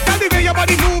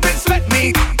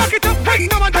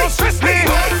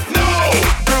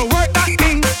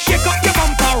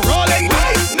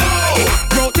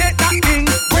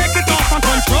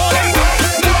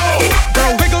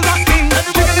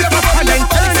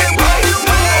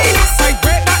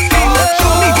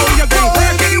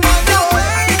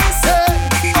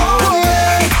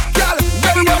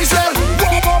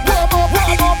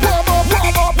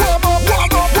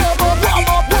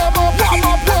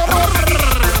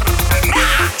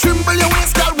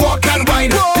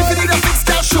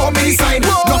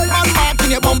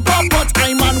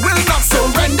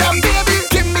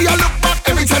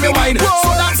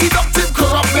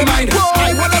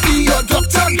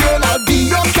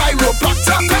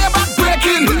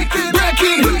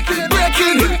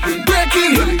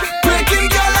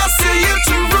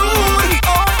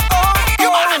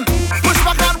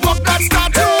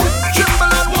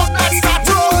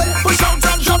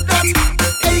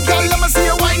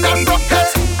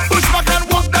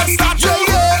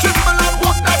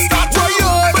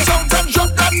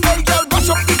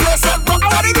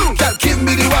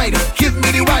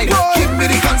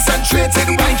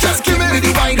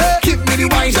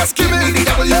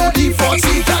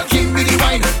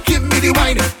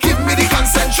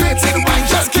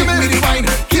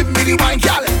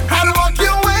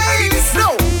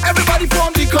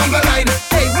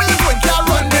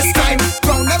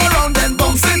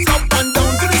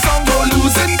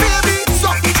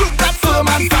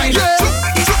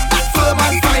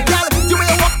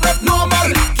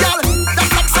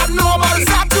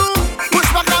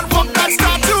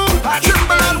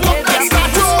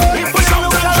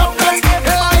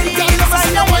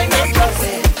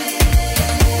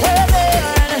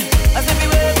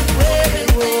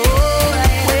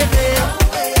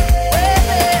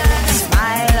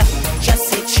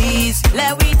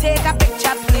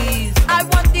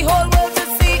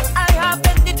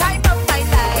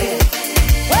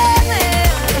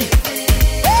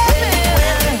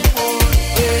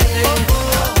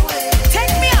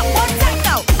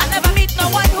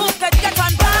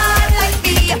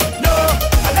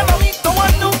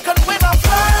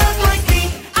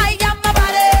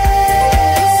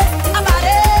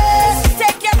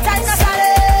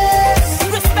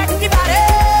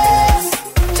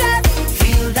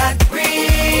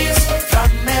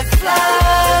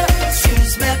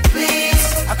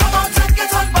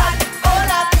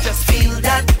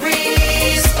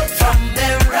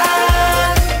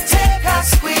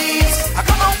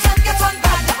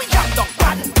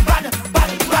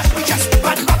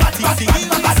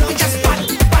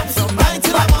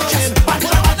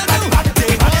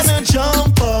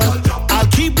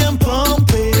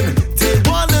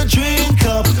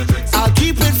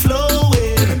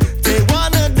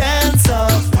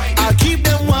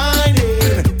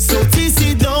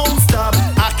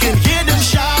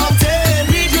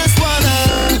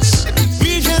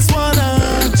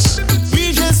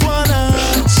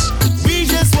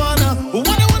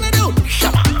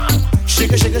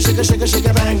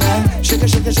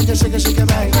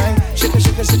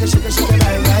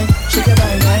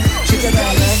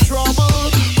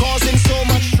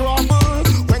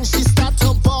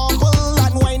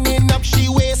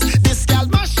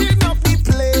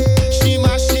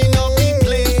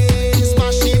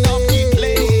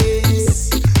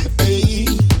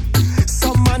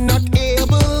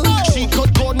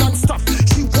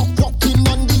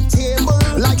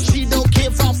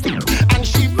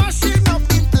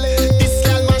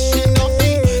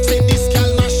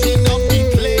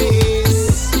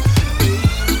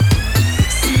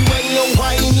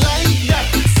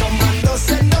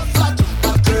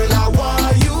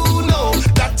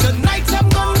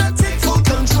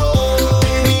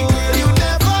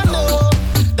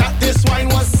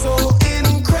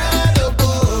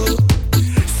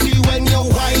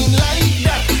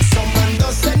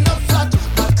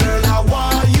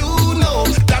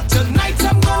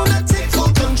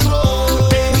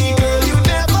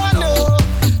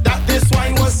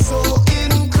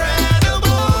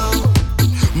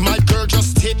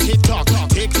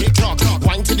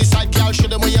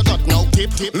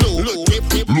 tip, low, tip,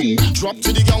 tip, low. Drop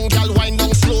to the young gal, wind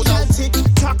down slow down. Tick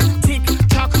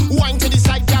tock, wind to the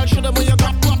side, gal. Show them where you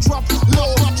drop, drop,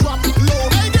 low, drop, low.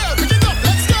 Hey girl, pick it up,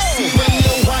 let's go. See when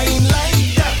you wind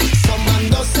like that, someone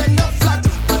does send up flat.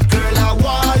 But girl, I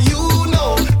want you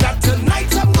know that tonight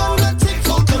I'm gonna take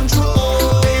full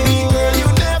control. Baby girl, you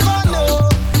never know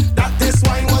that this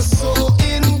wine was so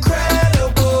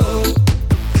incredible.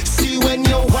 See when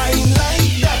you wind like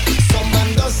that,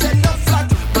 someone does send up flat.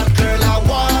 But girl, I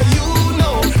want you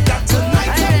know that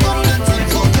tonight I'm gonna take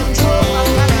full control.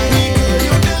 Baby girl,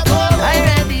 you never know. I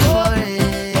ready for it.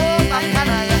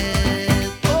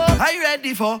 I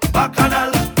ready for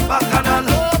bacchanal, bacchanal,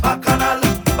 bacchanal,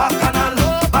 bacchanal,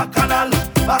 bacchanal,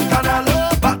 bacchanal,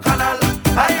 bacchanal,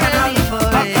 bacchanal,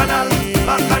 bacchanal,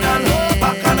 bacchanal,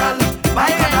 bacchanal,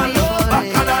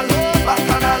 bacchanal,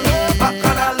 bacchanal,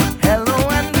 bacchanal. Hello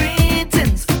and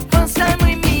greetings, first time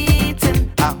we meeting.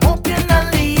 I hope you're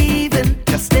not leaving,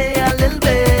 just stay a little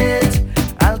bit.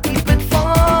 I'll keep it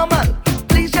formal,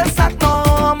 please just act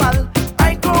normal.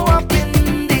 I grew up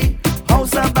in the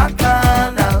house of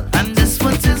bacchanal, and this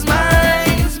foot is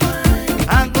mine.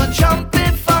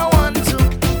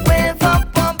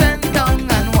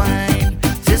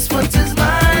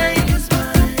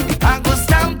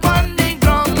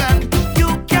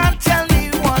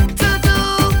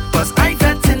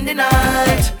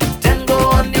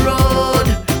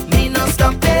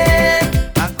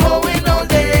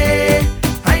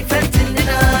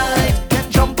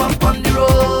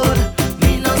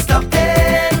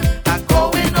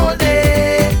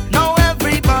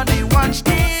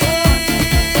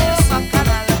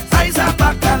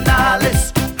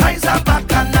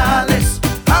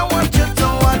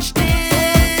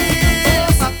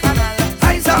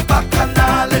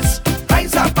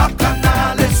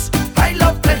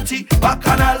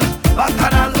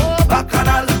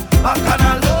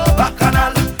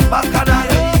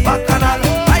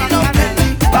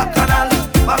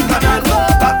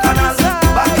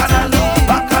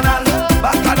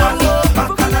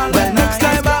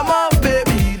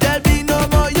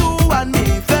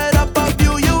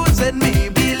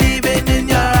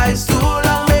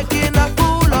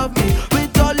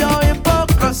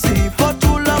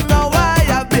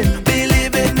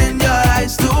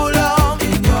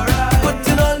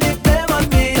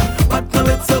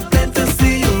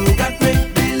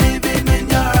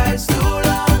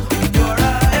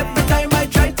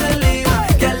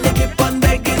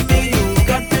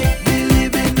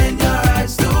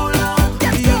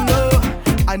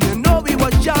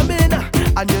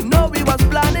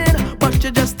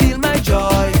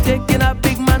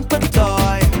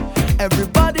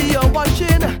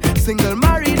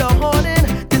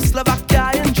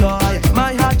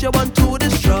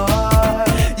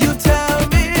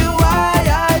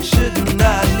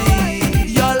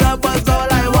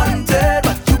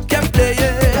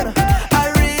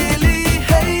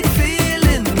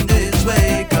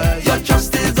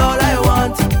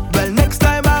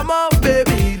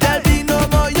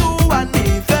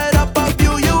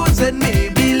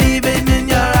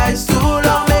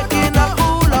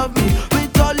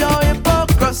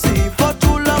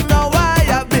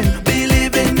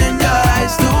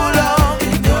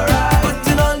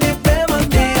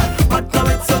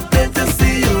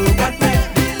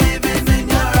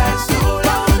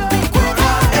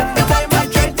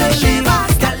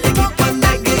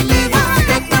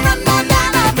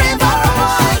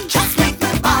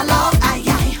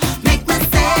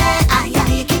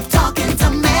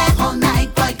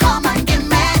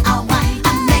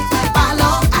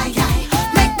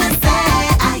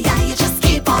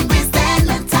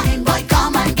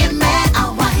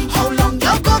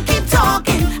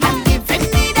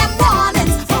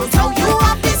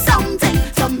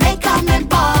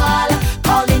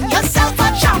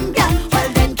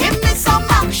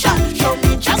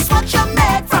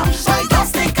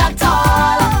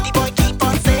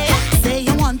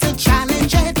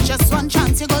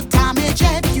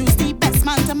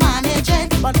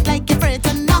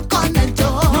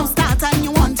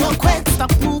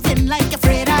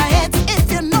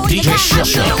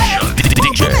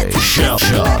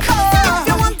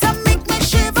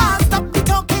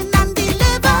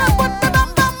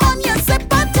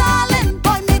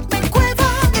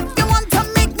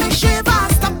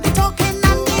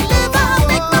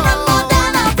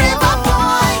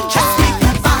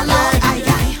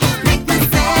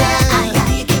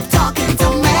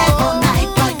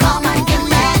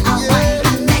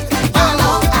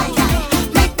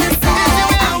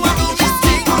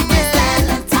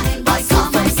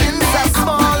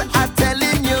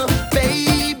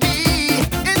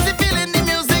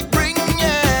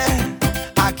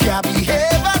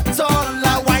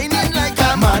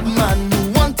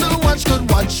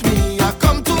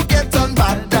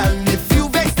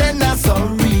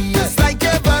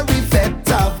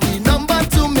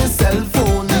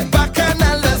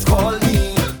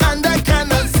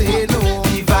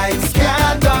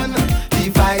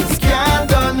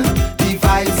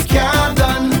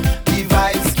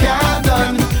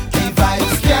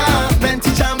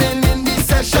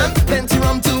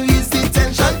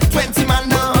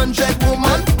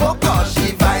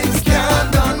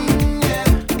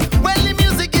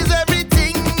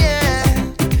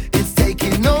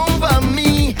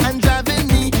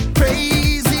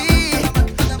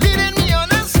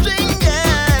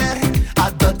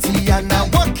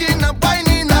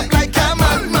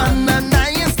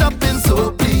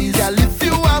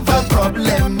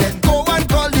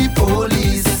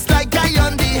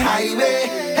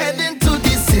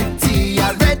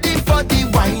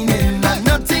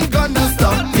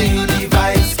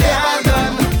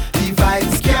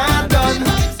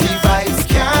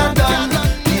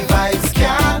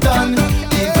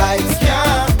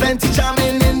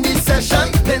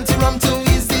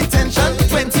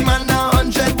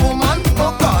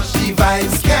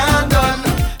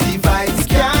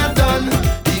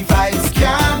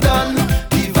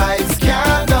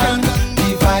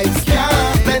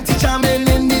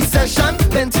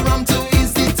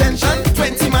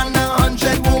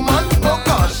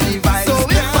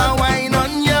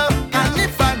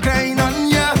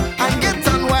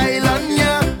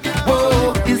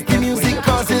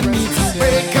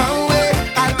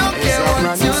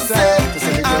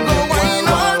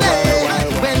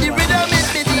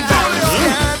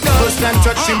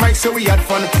 we had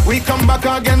fun. We come back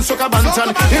again, Soca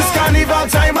Banton. It's carnival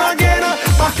time again.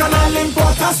 Bacchanal in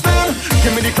Port of Spain.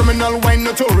 Give me the criminal wine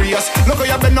notorious. Look how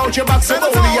you been out your back,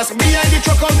 Sebolius. Behind the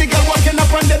truck, all the girl walking up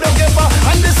on the dog ever.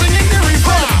 And they singing the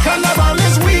refrain. Carnival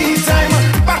is we time.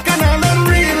 Bacchanal and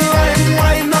real lime.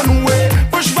 Wine and way.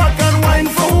 Push back and wine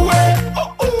for way.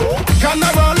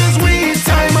 Carnival is we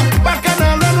time.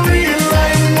 Bacchanal and real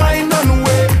lime. Wine and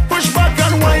way. Push back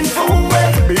and wine for way.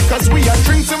 Because we are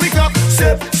drinks and we cup.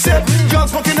 Sip, sip.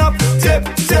 Girls walking up. Tip,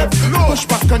 tip. Push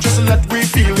back and just let we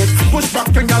feel it. Push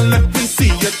back and let me see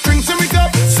it. Drinks and we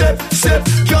cup. Sip, sip.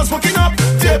 Girls walking up.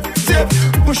 Tip, tip.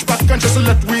 Push back and just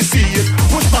let we see it.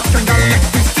 Push back and let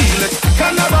me feel it.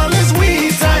 Carnival is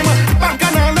we time.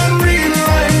 Bacchanal and real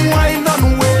lime. Wine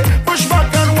and way. Push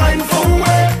back and wine for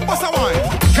way. What's that wine?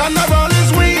 Carnival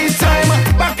is we time.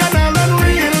 Bacchanal and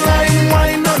real lime.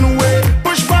 Wine and way.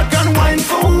 Push back and wine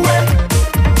for way.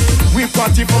 We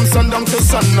party from sundown to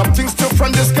sun up. Things to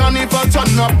front this carnival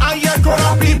turn up. I hear crowd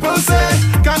of people say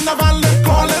Carnival is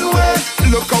calling way.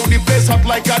 Look how the place hot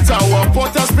like a tower.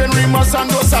 Port of Spain, Rimas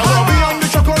and Osawa. Beyond the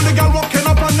truck, all the girl walking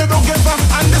up and they don't give up.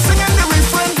 And they singing the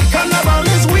refrain. Carnival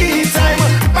is we time.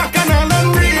 Bacchanal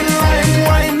and real lime.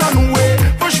 Wine and way.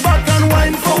 Push back and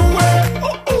wine for way.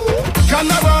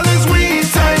 Carnival is we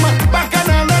time.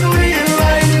 Bacchanal and real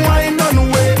lime. Wine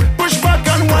and way. Push back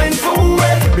and wine for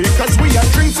way. Because we are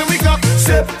drinks and we got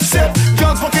sip, sip.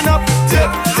 Girls walking up. Tip,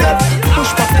 tip.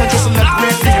 Push back and just let me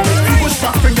feel it. Push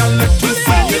back and let me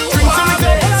see it. Drinks and we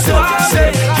got sip,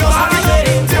 sip. Girls walking up.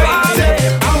 Tip, tip.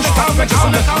 Push back and just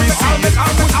let me see it.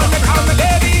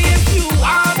 Baby, if you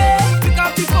are me, pick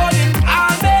up the phone and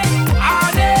I'll make you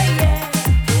on it.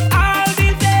 I'll be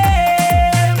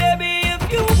there. Baby, if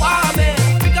you are me,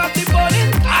 pick up the phone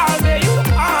and I'll make you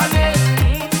on it.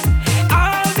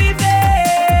 I'll be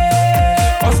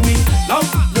there. Cause me love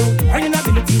low, wine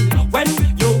ability. When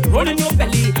you roll in your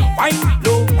belly, wine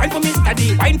low, wine for me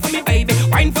steady, wine for me baby,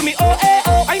 wine for me oh eh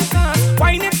oh, wine can't,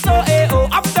 wine it so eh oh,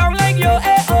 up down like yo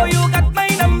eh oh, you got my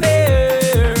number.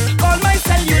 Call my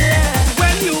cellular.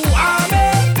 When you are me,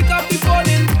 pick up the phone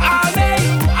and I'll make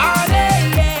you on it,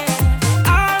 yeah.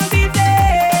 I'll be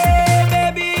there,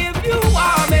 baby, if you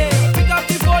are me, pick up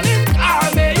the phone and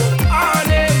I'll make you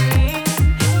on it.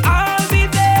 I'll be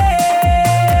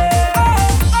there.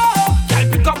 Oh, girl,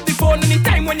 pick up the phone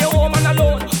anytime when you're home and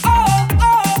alone.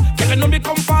 Girl, I know me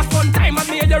come fast one time and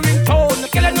me hear your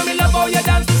ringtone. Girl, I know me love how you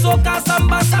dance to soca,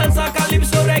 samba, salsa,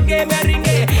 calypso, reggae,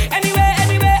 merengue. Anyway,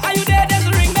 are you there? Just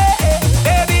ring me.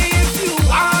 Baby, if you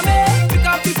are me, pick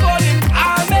up the phone and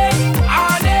I'll make you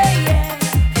on it, yeah.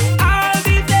 I'll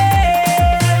be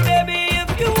there. Baby, if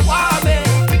you are me,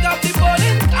 pick up the phone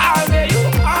and I'll make you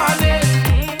on it.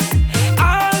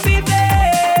 I'll be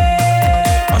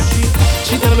there. Oh,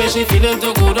 she tell me she feeling to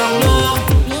go down low,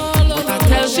 but I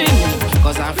tell she no,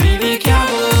 cause I feel it can't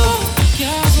go.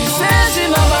 She says she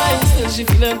no mind, still she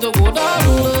feeling to go down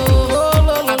low.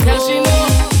 I tell she no,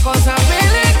 cause I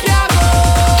feel it can't go.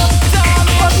 Tell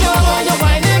me what you want, you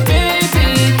whining baby.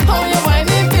 How you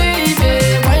whining baby?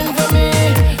 Wine for me,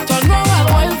 turn round and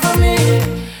wine for me.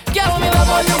 Girl, me love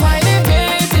how you whining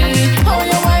baby. How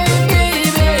you whining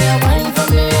baby? Wine for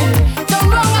me, turn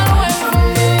round and wine for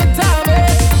me. Tell me,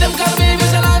 them call me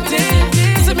vigilante.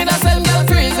 See me that same girl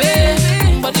crazy,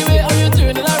 but the way how you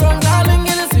turn it around, darling,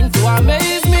 it seem to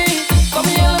amaze me. Come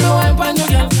here, let me wine pon you,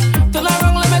 girl. Turn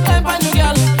around, let me climb pon you,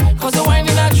 girl. Cause you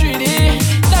whining at 3D.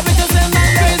 That bitch just send that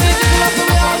crazy. Love the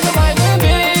way how you whining,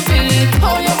 baby.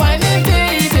 How you whining,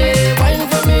 baby? Wine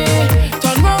for me,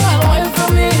 turn round and wine for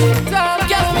me.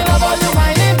 Girl, me love how you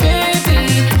whining,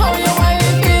 baby. How you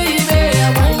whining, baby?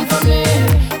 Wine for me,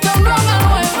 turn round and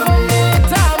wine for me.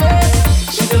 Tell me,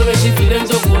 she tell me she feeling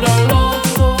so good and low.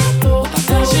 I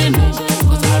tell she no,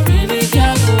 cause I really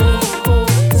can't go.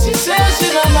 She says she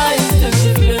don't mind, still she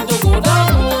feeling to go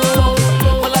down low.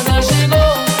 Well, I tell she no,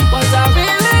 but I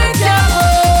really can't go.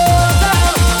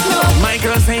 My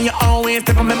girl say you always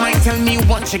step on my mind, tell me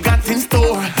what you got in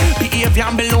store.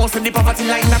 Behavior below, so the poverty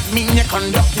line that mean you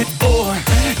conduct it for.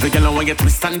 The girl want you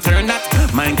twist and turn that.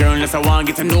 My girl, yes, I want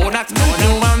you to know that.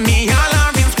 You and me, all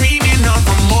have been screaming out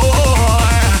for more.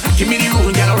 Give me the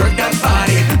room, girl, work that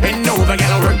body. Bend over,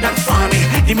 girl, work that for me.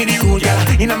 Give me the room, girl,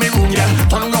 in my room, girl.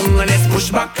 Turn around and let's push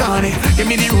back on it. Give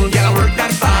me the room, girl, work that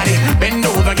body. Bend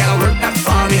over, girl, work that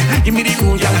for me. Give me the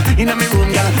room, girl, in my room,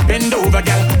 girl. Bend over,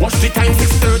 girl. Watch the time,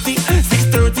 6:30,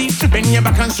 6:30. Bend your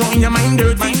back and show your mind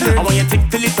dirty. I want you tick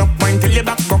till it up, wine till your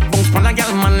back rock, bounce pon a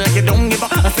girl, man, like you don't give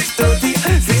up. 6:30,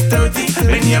 6:30.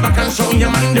 Bend your back and show your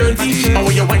mind dirty. I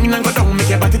want you wine and go down, make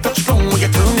your body touch ground. When you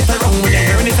turn it around, when you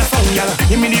hear it a sound, girl.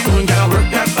 Give me the room, girl, work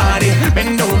that body.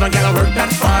 Bend over. over, girl, work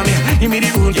that for me. Give me the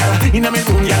room, girl, inna me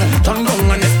room, girl. Turn down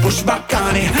and let's push back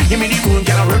on it. Give me the room,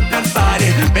 girl, work that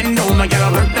body. Bend over,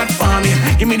 girl, work that for me.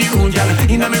 Give me the room, girl,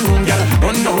 inna me room, girl.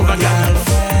 Run over, girl.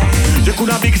 You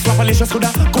coulda big swapalicious, coulda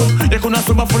cool. You coulda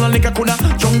super full of liquor, coulda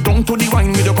jump down to the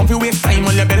wine. Me don't come fi waste time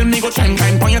on your bell, me go shine.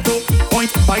 Point your toe, point,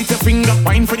 bite your finger,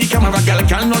 wine for the camera, girl,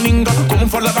 girl no linger. Come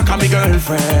for the back of me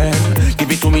girlfriend.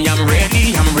 Give it to me, I'm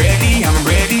ready, I'm ready, I'm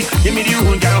ready. Give me the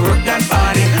room, girl, work that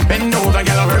body. Bend over,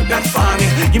 girl, work that for me.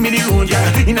 Give me the room, girl,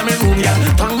 inna me room, girl.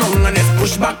 Turn round and let's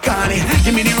push back on it.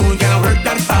 Give me the room, girl, work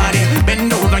that body.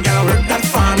 Bend over, girl, work that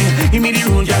for me. Give me the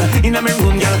room, girl, inna me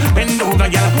room, girl. Bend over,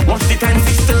 girl. Watch the time,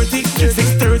 6:30.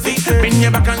 6:30, bend your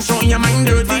back and show your mind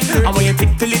dirty. I want you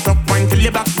tick till it up, wine till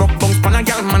your back broke. Bounce pan a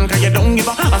girl, man, 'cause you don't give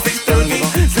up. 6:30,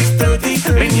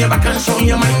 bend your back and show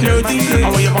your mind dirty. I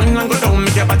want you wine and go down,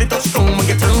 make your body touch down. When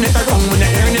you turn it around, when you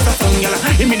turn it around, girl.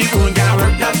 Give me the room, girl,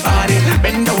 work that body.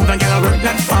 Bend over, girl, work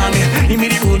that for me. Give me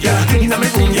the room, girl, inna me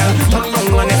room, girl. Turn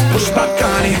round and let's push back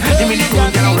on it. Give me the room,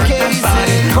 girl, work that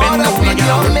body. Bend over,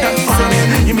 girl, work that for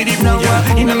me. Give me the room, girl,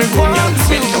 inna me room, girl.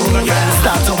 Bend over, girl.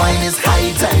 Start to wine is high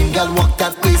time, girl. Walk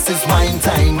that waist is wine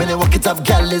time. When I walk it up,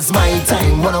 girl, it's my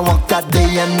time. Wanna walk that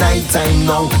day and night time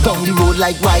now. Down the road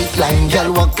like white line,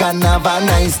 girl, walk and have a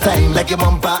nice time. Like your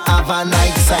bumper have a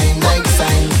night sign, night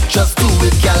sign. Just do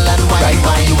it, girl, and wine.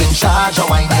 Right, you in charge of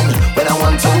whining. When I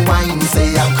want to wine, say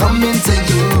I'm coming to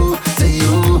you, to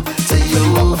you, to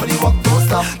you. For the walk, don't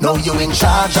stop. No, you in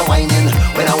charge of whining.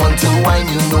 When I want to wine,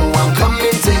 you know I'm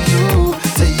coming to you,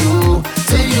 to you,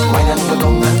 to you. Wine and go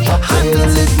down and drop it.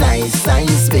 Handle it nice,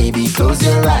 nice, baby. Close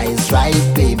your eyes, right,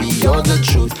 baby. You're the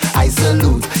truth. I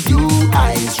salute you,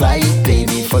 eyes, right,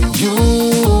 baby. For you,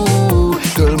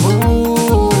 girl,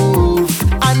 move.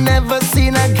 I never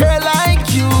seen a girl like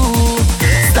you.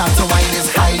 Start to wine is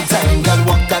high time, girl.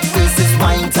 Walk that waist is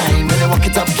wine time. When I walk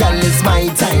it up, girl, it's my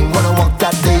time. Wanna walk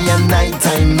that day and night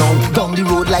time. No, down the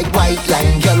road like white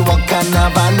line, girl. Walk and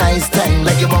have a nice time.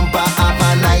 Like your bumper have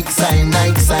a night sign,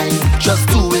 night sign. Just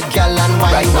do it, girl, and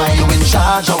wine. Right now you in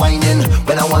charge of whining.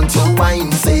 When I want to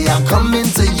wine, say I'm coming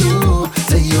to you,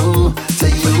 to you, to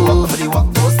you. For the walk,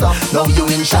 don't stop. Now you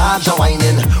in charge of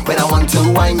whining. When I want to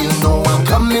wine, you know I'm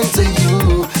coming to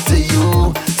you, to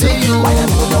you, to you. Wine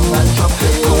and go down and drop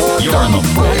it. You're in the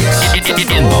mix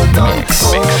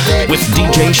with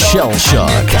DJ Shell Shock.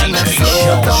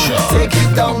 Take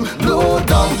it down, low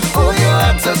down. Oh, you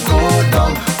have to go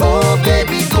down. Oh,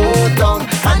 baby, go down.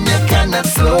 And you cannot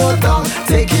slow down.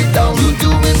 Take it down. You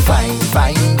doing fine,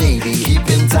 fine, baby. Keep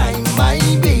in time, my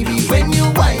baby. When you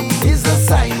whine is a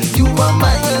sign. You are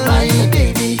mine, my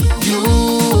baby. You,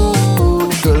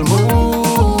 girl,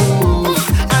 move.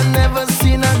 I never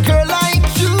seen a girl like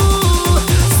you.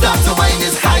 Start to whine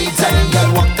is high time. Girl,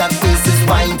 walk that face is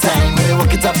wine time. When you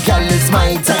walk it up, girl, it's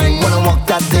my time. Wanna walk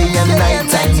that day and night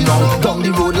time. Now down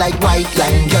the road like white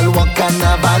line. Girl, walk and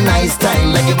have a nice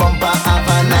time. Like your bumper have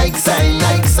a night sign,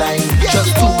 night sign.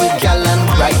 Just do it, girl, and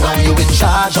right now you in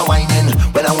charge of whining.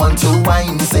 When I want to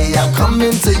wine, say I'm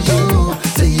coming to you,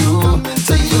 to you,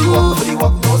 to you. For the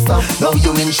walk, don't stop. Now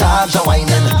you in charge of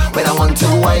whining. When I want to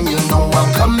wine, you know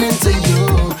I'm coming to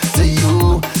you, to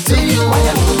you, to you.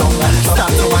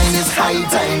 Start to wine is high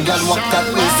time. Girl, walk that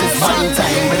waist is my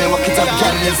time. When I walk it up,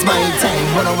 girl, it's my time.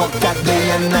 When I walk that day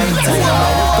and night time.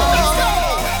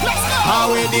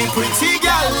 How we the pretty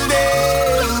girl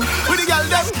them? With the girl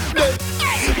them?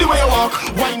 The way you walk,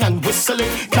 wine and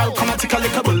whistling. Girl, come and take a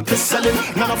little bull pistolling.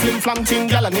 None of flim-flam ting,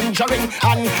 girl, and injuring.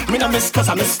 And me no miss cause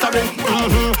I'm mistering.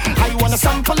 I wanna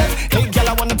sample it. Hey, girl,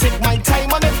 I wanna take my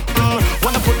time on it.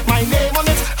 Wanna put my name on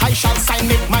it. I shall sign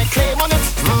it, my claim on it.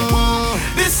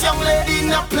 This young lady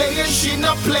not playing, she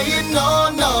not playing, no,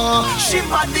 no. She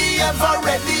body ever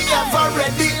ready,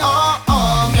 oh.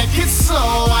 Make it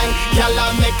slow, wine,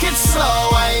 girl, make it slow,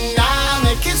 wine, nah,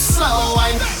 make it slow,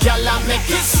 wine, girl, make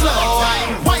it slow,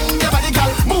 wine. Wine your body,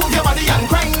 girl, move your body and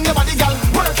grind your body, girl.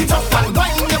 Work it up and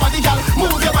grind your body, girl.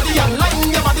 Move your body and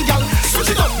line your body, girl. Switch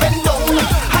it up, bend down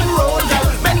and roll, girl.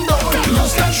 Bend down,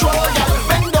 lose control, girl.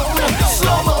 Bend down,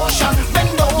 slow motion,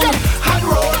 bend down and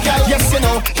roll, girl. Yes, you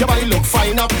know your body look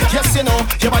fine up. Yes, you know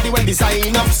your body well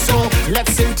designed up. So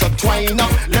let's intertwine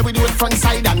up. Let me do it front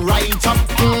side and right up.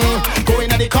 Go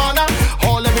in at the corner,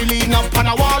 all let me lean up on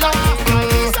a wall.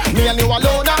 Me and you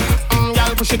alone,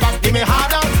 girl, push it back, give me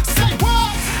harder. Say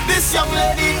what? This young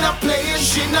lady not playing,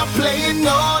 she not playing,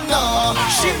 no, no.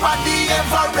 She body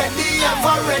ever ready,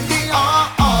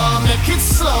 oh. Make it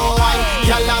slow, wine,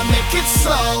 girl, make it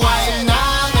slow, wine,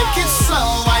 nah, make it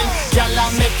slow, wine,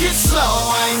 girl, make it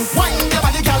slow, wine. Wine your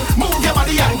body, girl, move your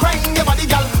body and grind your body,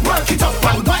 girl. Work it up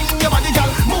and grind your body, girl.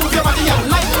 Move your body and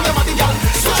line your body, girl.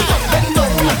 Switch it up, bend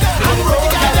down and roll,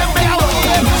 girl.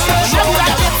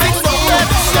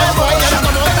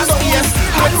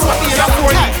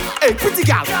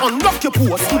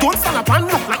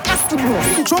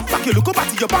 One drop back, you look up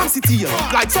at your bouncy tail.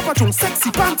 Like supper trunk, sexy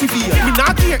panty feel. Me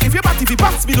not care if your body be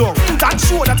box me down. That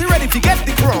show that you ready to get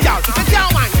the crown. Y'all, if you can't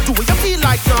wine, do what you feel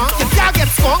like now. You can't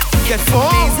get skunk, get skunk.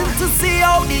 Amazing to see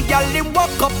how the girl them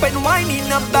walk up and whine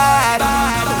in a bed.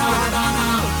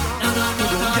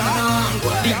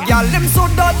 The girl them so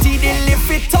dirty, they lift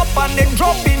it up and then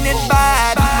drop in it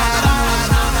bad.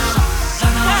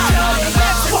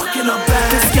 Walking up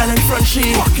bad. This girl in front, she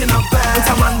walking up bad. It's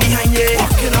a man behind you,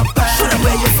 walking up bad. Show them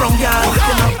where you from, girl.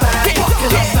 Walking up bad,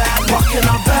 walking up bad, walking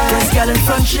up bad. This girl in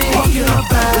front, she walking up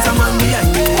bad. It's a man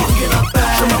behind you, walking up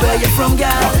bad. Show me where you from,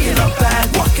 girl. Walking up bad,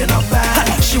 walking up bad.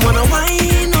 She wanna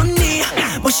whine on me,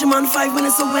 but she man 5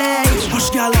 minutes away.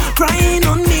 Hush, girl, crying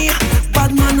on me.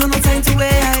 Bad man, no time to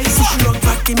wait. So she rock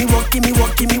back, give me walk, give me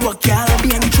walk, give me walk, girl.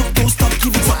 Behind the truck, don't stop,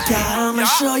 give it up, girl. I'ma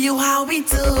show you how we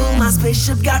do. My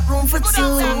spaceship got room for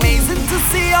two. It's amazing to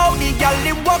see how the girl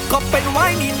they walk up and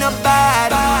whine in a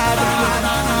bed.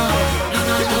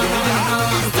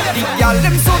 The girl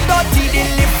them so dirty, they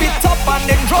lift it up and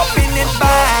then drop in it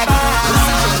back.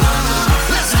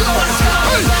 Let's go.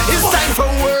 It's time for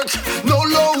work, no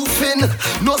loafing,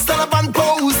 no stand up and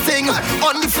posting.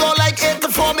 On the floor like 8 to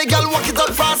 4, me girl walk it up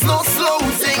fast, no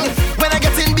slow-ting. When I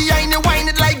get in behind you, whine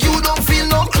it like you don't feel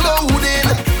no clothing.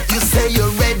 You say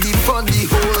you're ready for the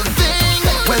whole thing.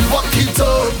 Well, walk it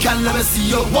up, girl, let me see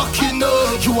you walking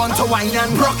up. You want to whine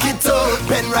and rock it up,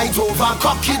 bend right over,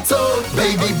 cock it up.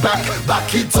 Baby, back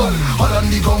it up. Hold on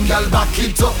the gun, girl, back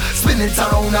it up. Spin it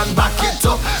around and back it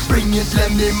up. Bring it,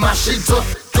 let me mash it up.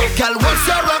 Girl, what's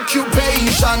your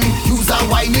occupation? You's a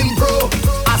whining pro,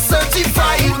 a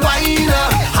certified whiner,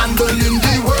 handling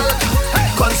the work.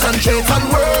 Concentrate on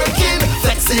working,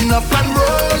 flexing up and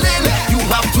rolling. You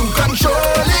have to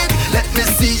control it, let me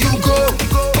see you go.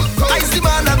 I's the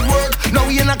man at work, now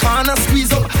we in a corner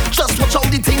squeeze up. Just watch how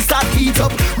the things start heat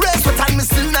up. Rest for time, me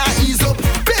still not ease up.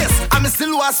 Bass, I'm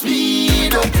still want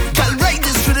speed up. Girl, ride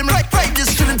this rhythm, ride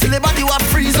this rhythm till the body will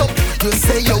freeze up. You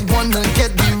say you wanna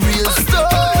get the real stuff.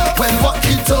 Well, walk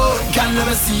it up, girl, let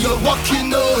me see you walking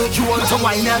up. You want to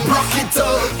whine and rock it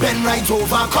up, bend right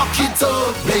over, cock it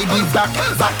up. Baby, back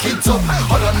it up.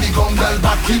 Hold on the gun, girl,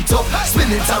 back it up. Spin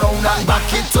it around and back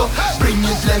it up. Bring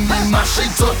it, let me mash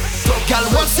it up. Girl,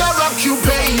 what's your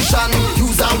occupation?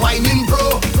 You's a whining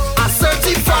pro, a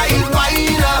certified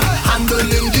whiner,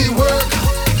 handling the work.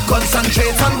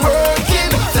 Concentrate on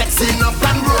working, flexing up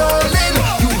and rolling.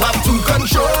 You have to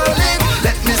control it,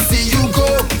 let me see you go.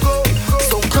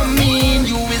 So come in,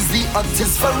 you is the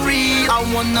artist for real. I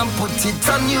wanna put it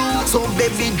on you, so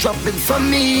baby drop it for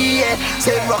me, yeah.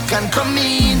 Say rock and come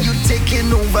in, you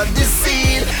taking over the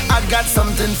scene. I got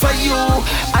something for you,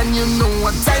 and you know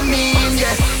what I mean,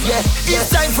 yeah. It's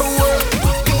time for work,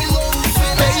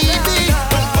 baby.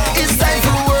 It's time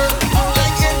for work,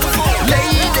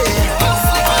 lady.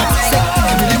 Say,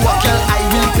 give me the work, girl, I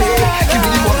will pay. Give me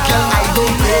the work, girl, I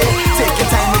don't pay. Take your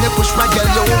time and you push my girl,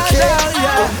 you okay?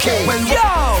 Okay. When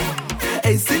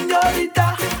hey señorita,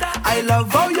 I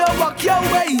love how you walk your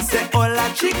way. Say hola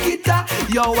chiquita,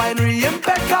 your winery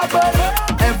impeccable.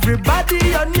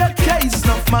 Everybody on your case,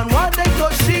 enough man want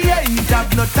negotiate.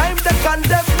 Have no time to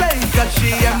contemplate, cause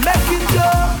she ain't making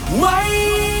you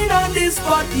wine on this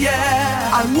spot,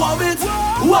 yeah. And warm it,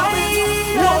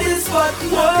 wine on this spot,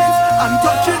 warm it, and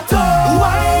touch it,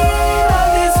 wine on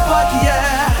this spot,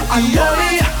 yeah. And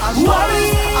warm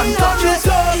it, and touch it,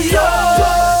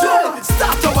 yeah.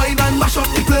 Start to wine and mash up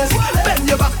the place. Bend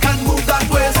your back and move that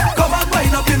waist. Come on,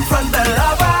 wine up in front the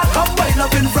lava. Come wine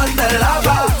up in front the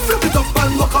lava. Flip it up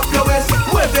and walk up your waist.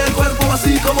 Mueve el cuerpo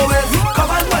así como ves.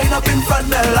 Come on, wine up in front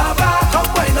the lava.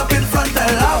 Come wine up in front the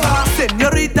lava.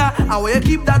 Señorita, how you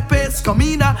keep that pace? Come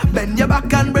in, bend your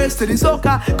back and brace to the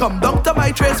soca. Come down to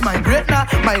my trace, my greatna.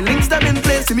 My links them in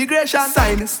place, immigration.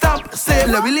 Sign, stop, say,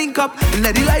 let me link up.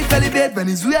 Let the life elevate,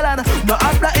 Venezuelan. No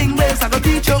habla English, I gonna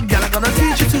teach you. Girl, I'm gonna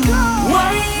teach you too.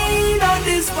 Wine on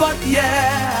this spot,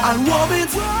 yeah. And warm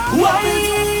it.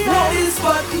 Wine on this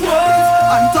spot,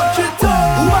 yeah. And touch it.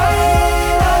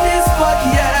 Wine on this spot,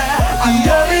 yeah. And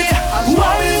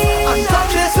warm it. And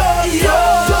touch it,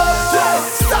 yeah.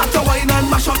 Start to wine and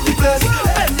mash up the place.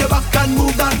 Bend your back and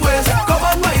move that waist. Come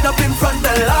on, wine up in front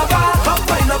the lava. Come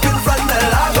wine up in front the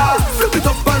lava. Flip it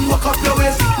up and walk up your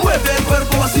waist. Mueve el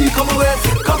cuerpo así como ves.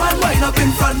 Come on, wine up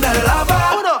in front the lava.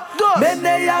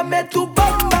 Menéame tu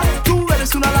bomba, tú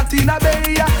eres una latina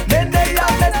bella.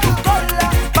 Menéame tu cola,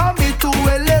 pa' mí tú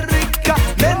eres rica.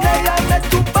 Menéame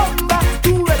tu bomba.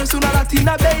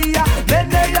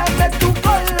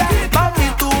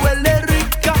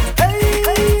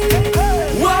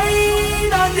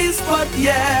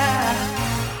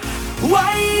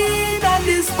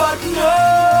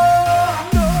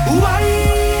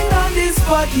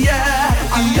 yeah,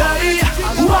 yeah.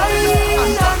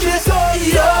 Wine and just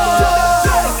yeah.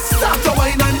 Start to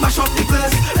wine and mash up the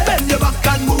place. Bend your back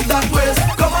and move that waist.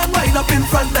 Come on, wine up in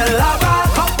front the lava.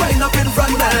 Come wine up in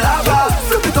front the lava.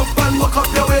 Flip it up and walk up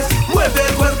your waist. Mueve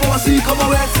el cuerpo así como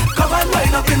ves. Come on,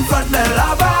 wine up in front the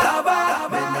lava.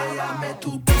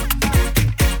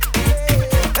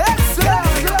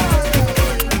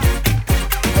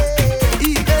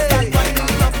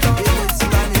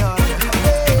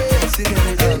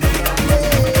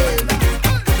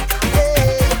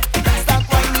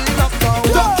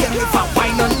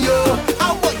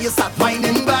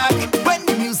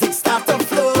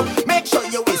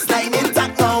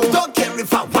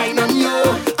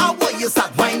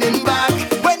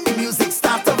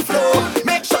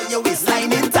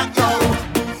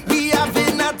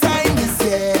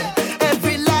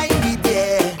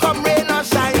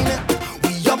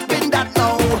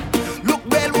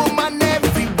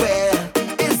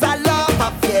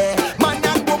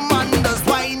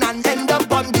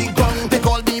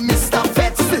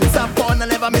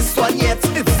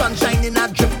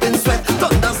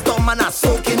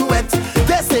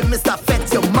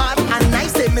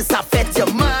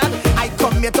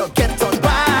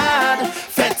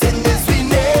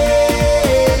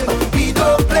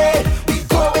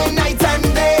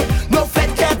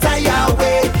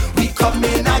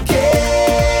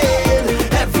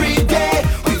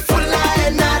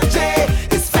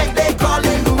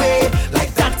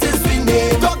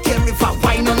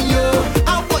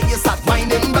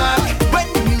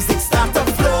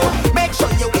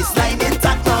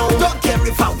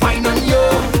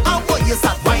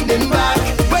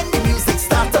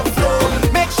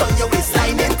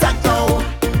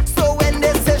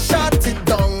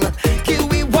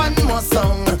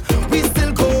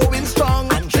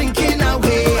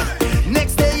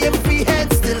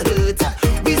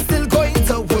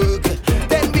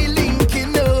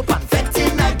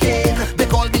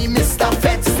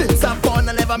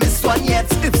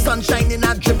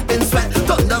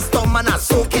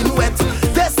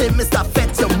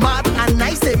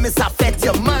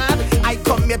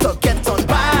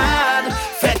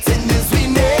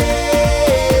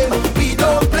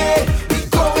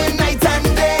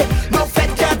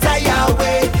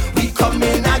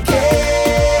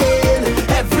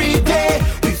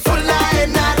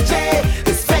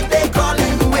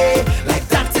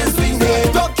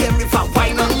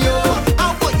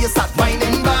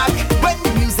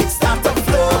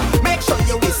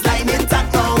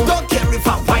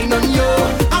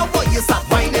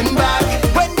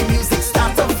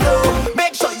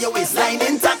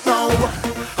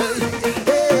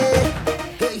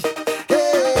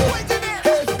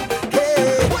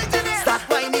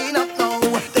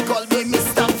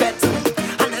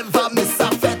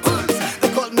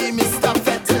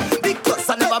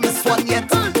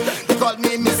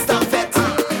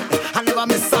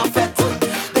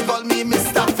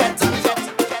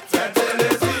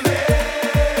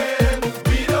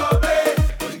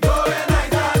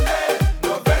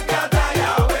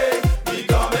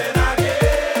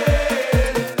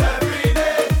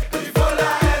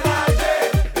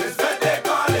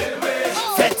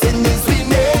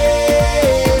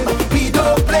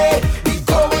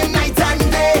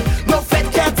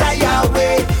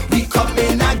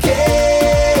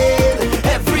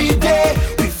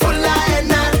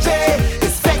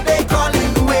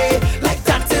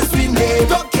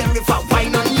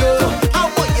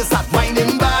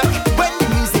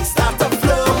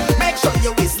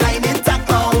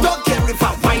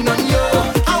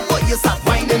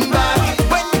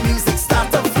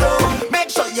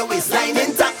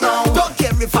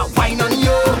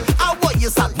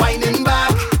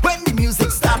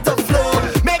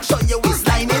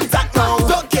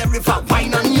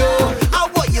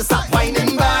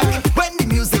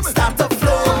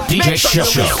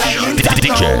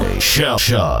 DJ Shell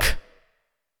Shock.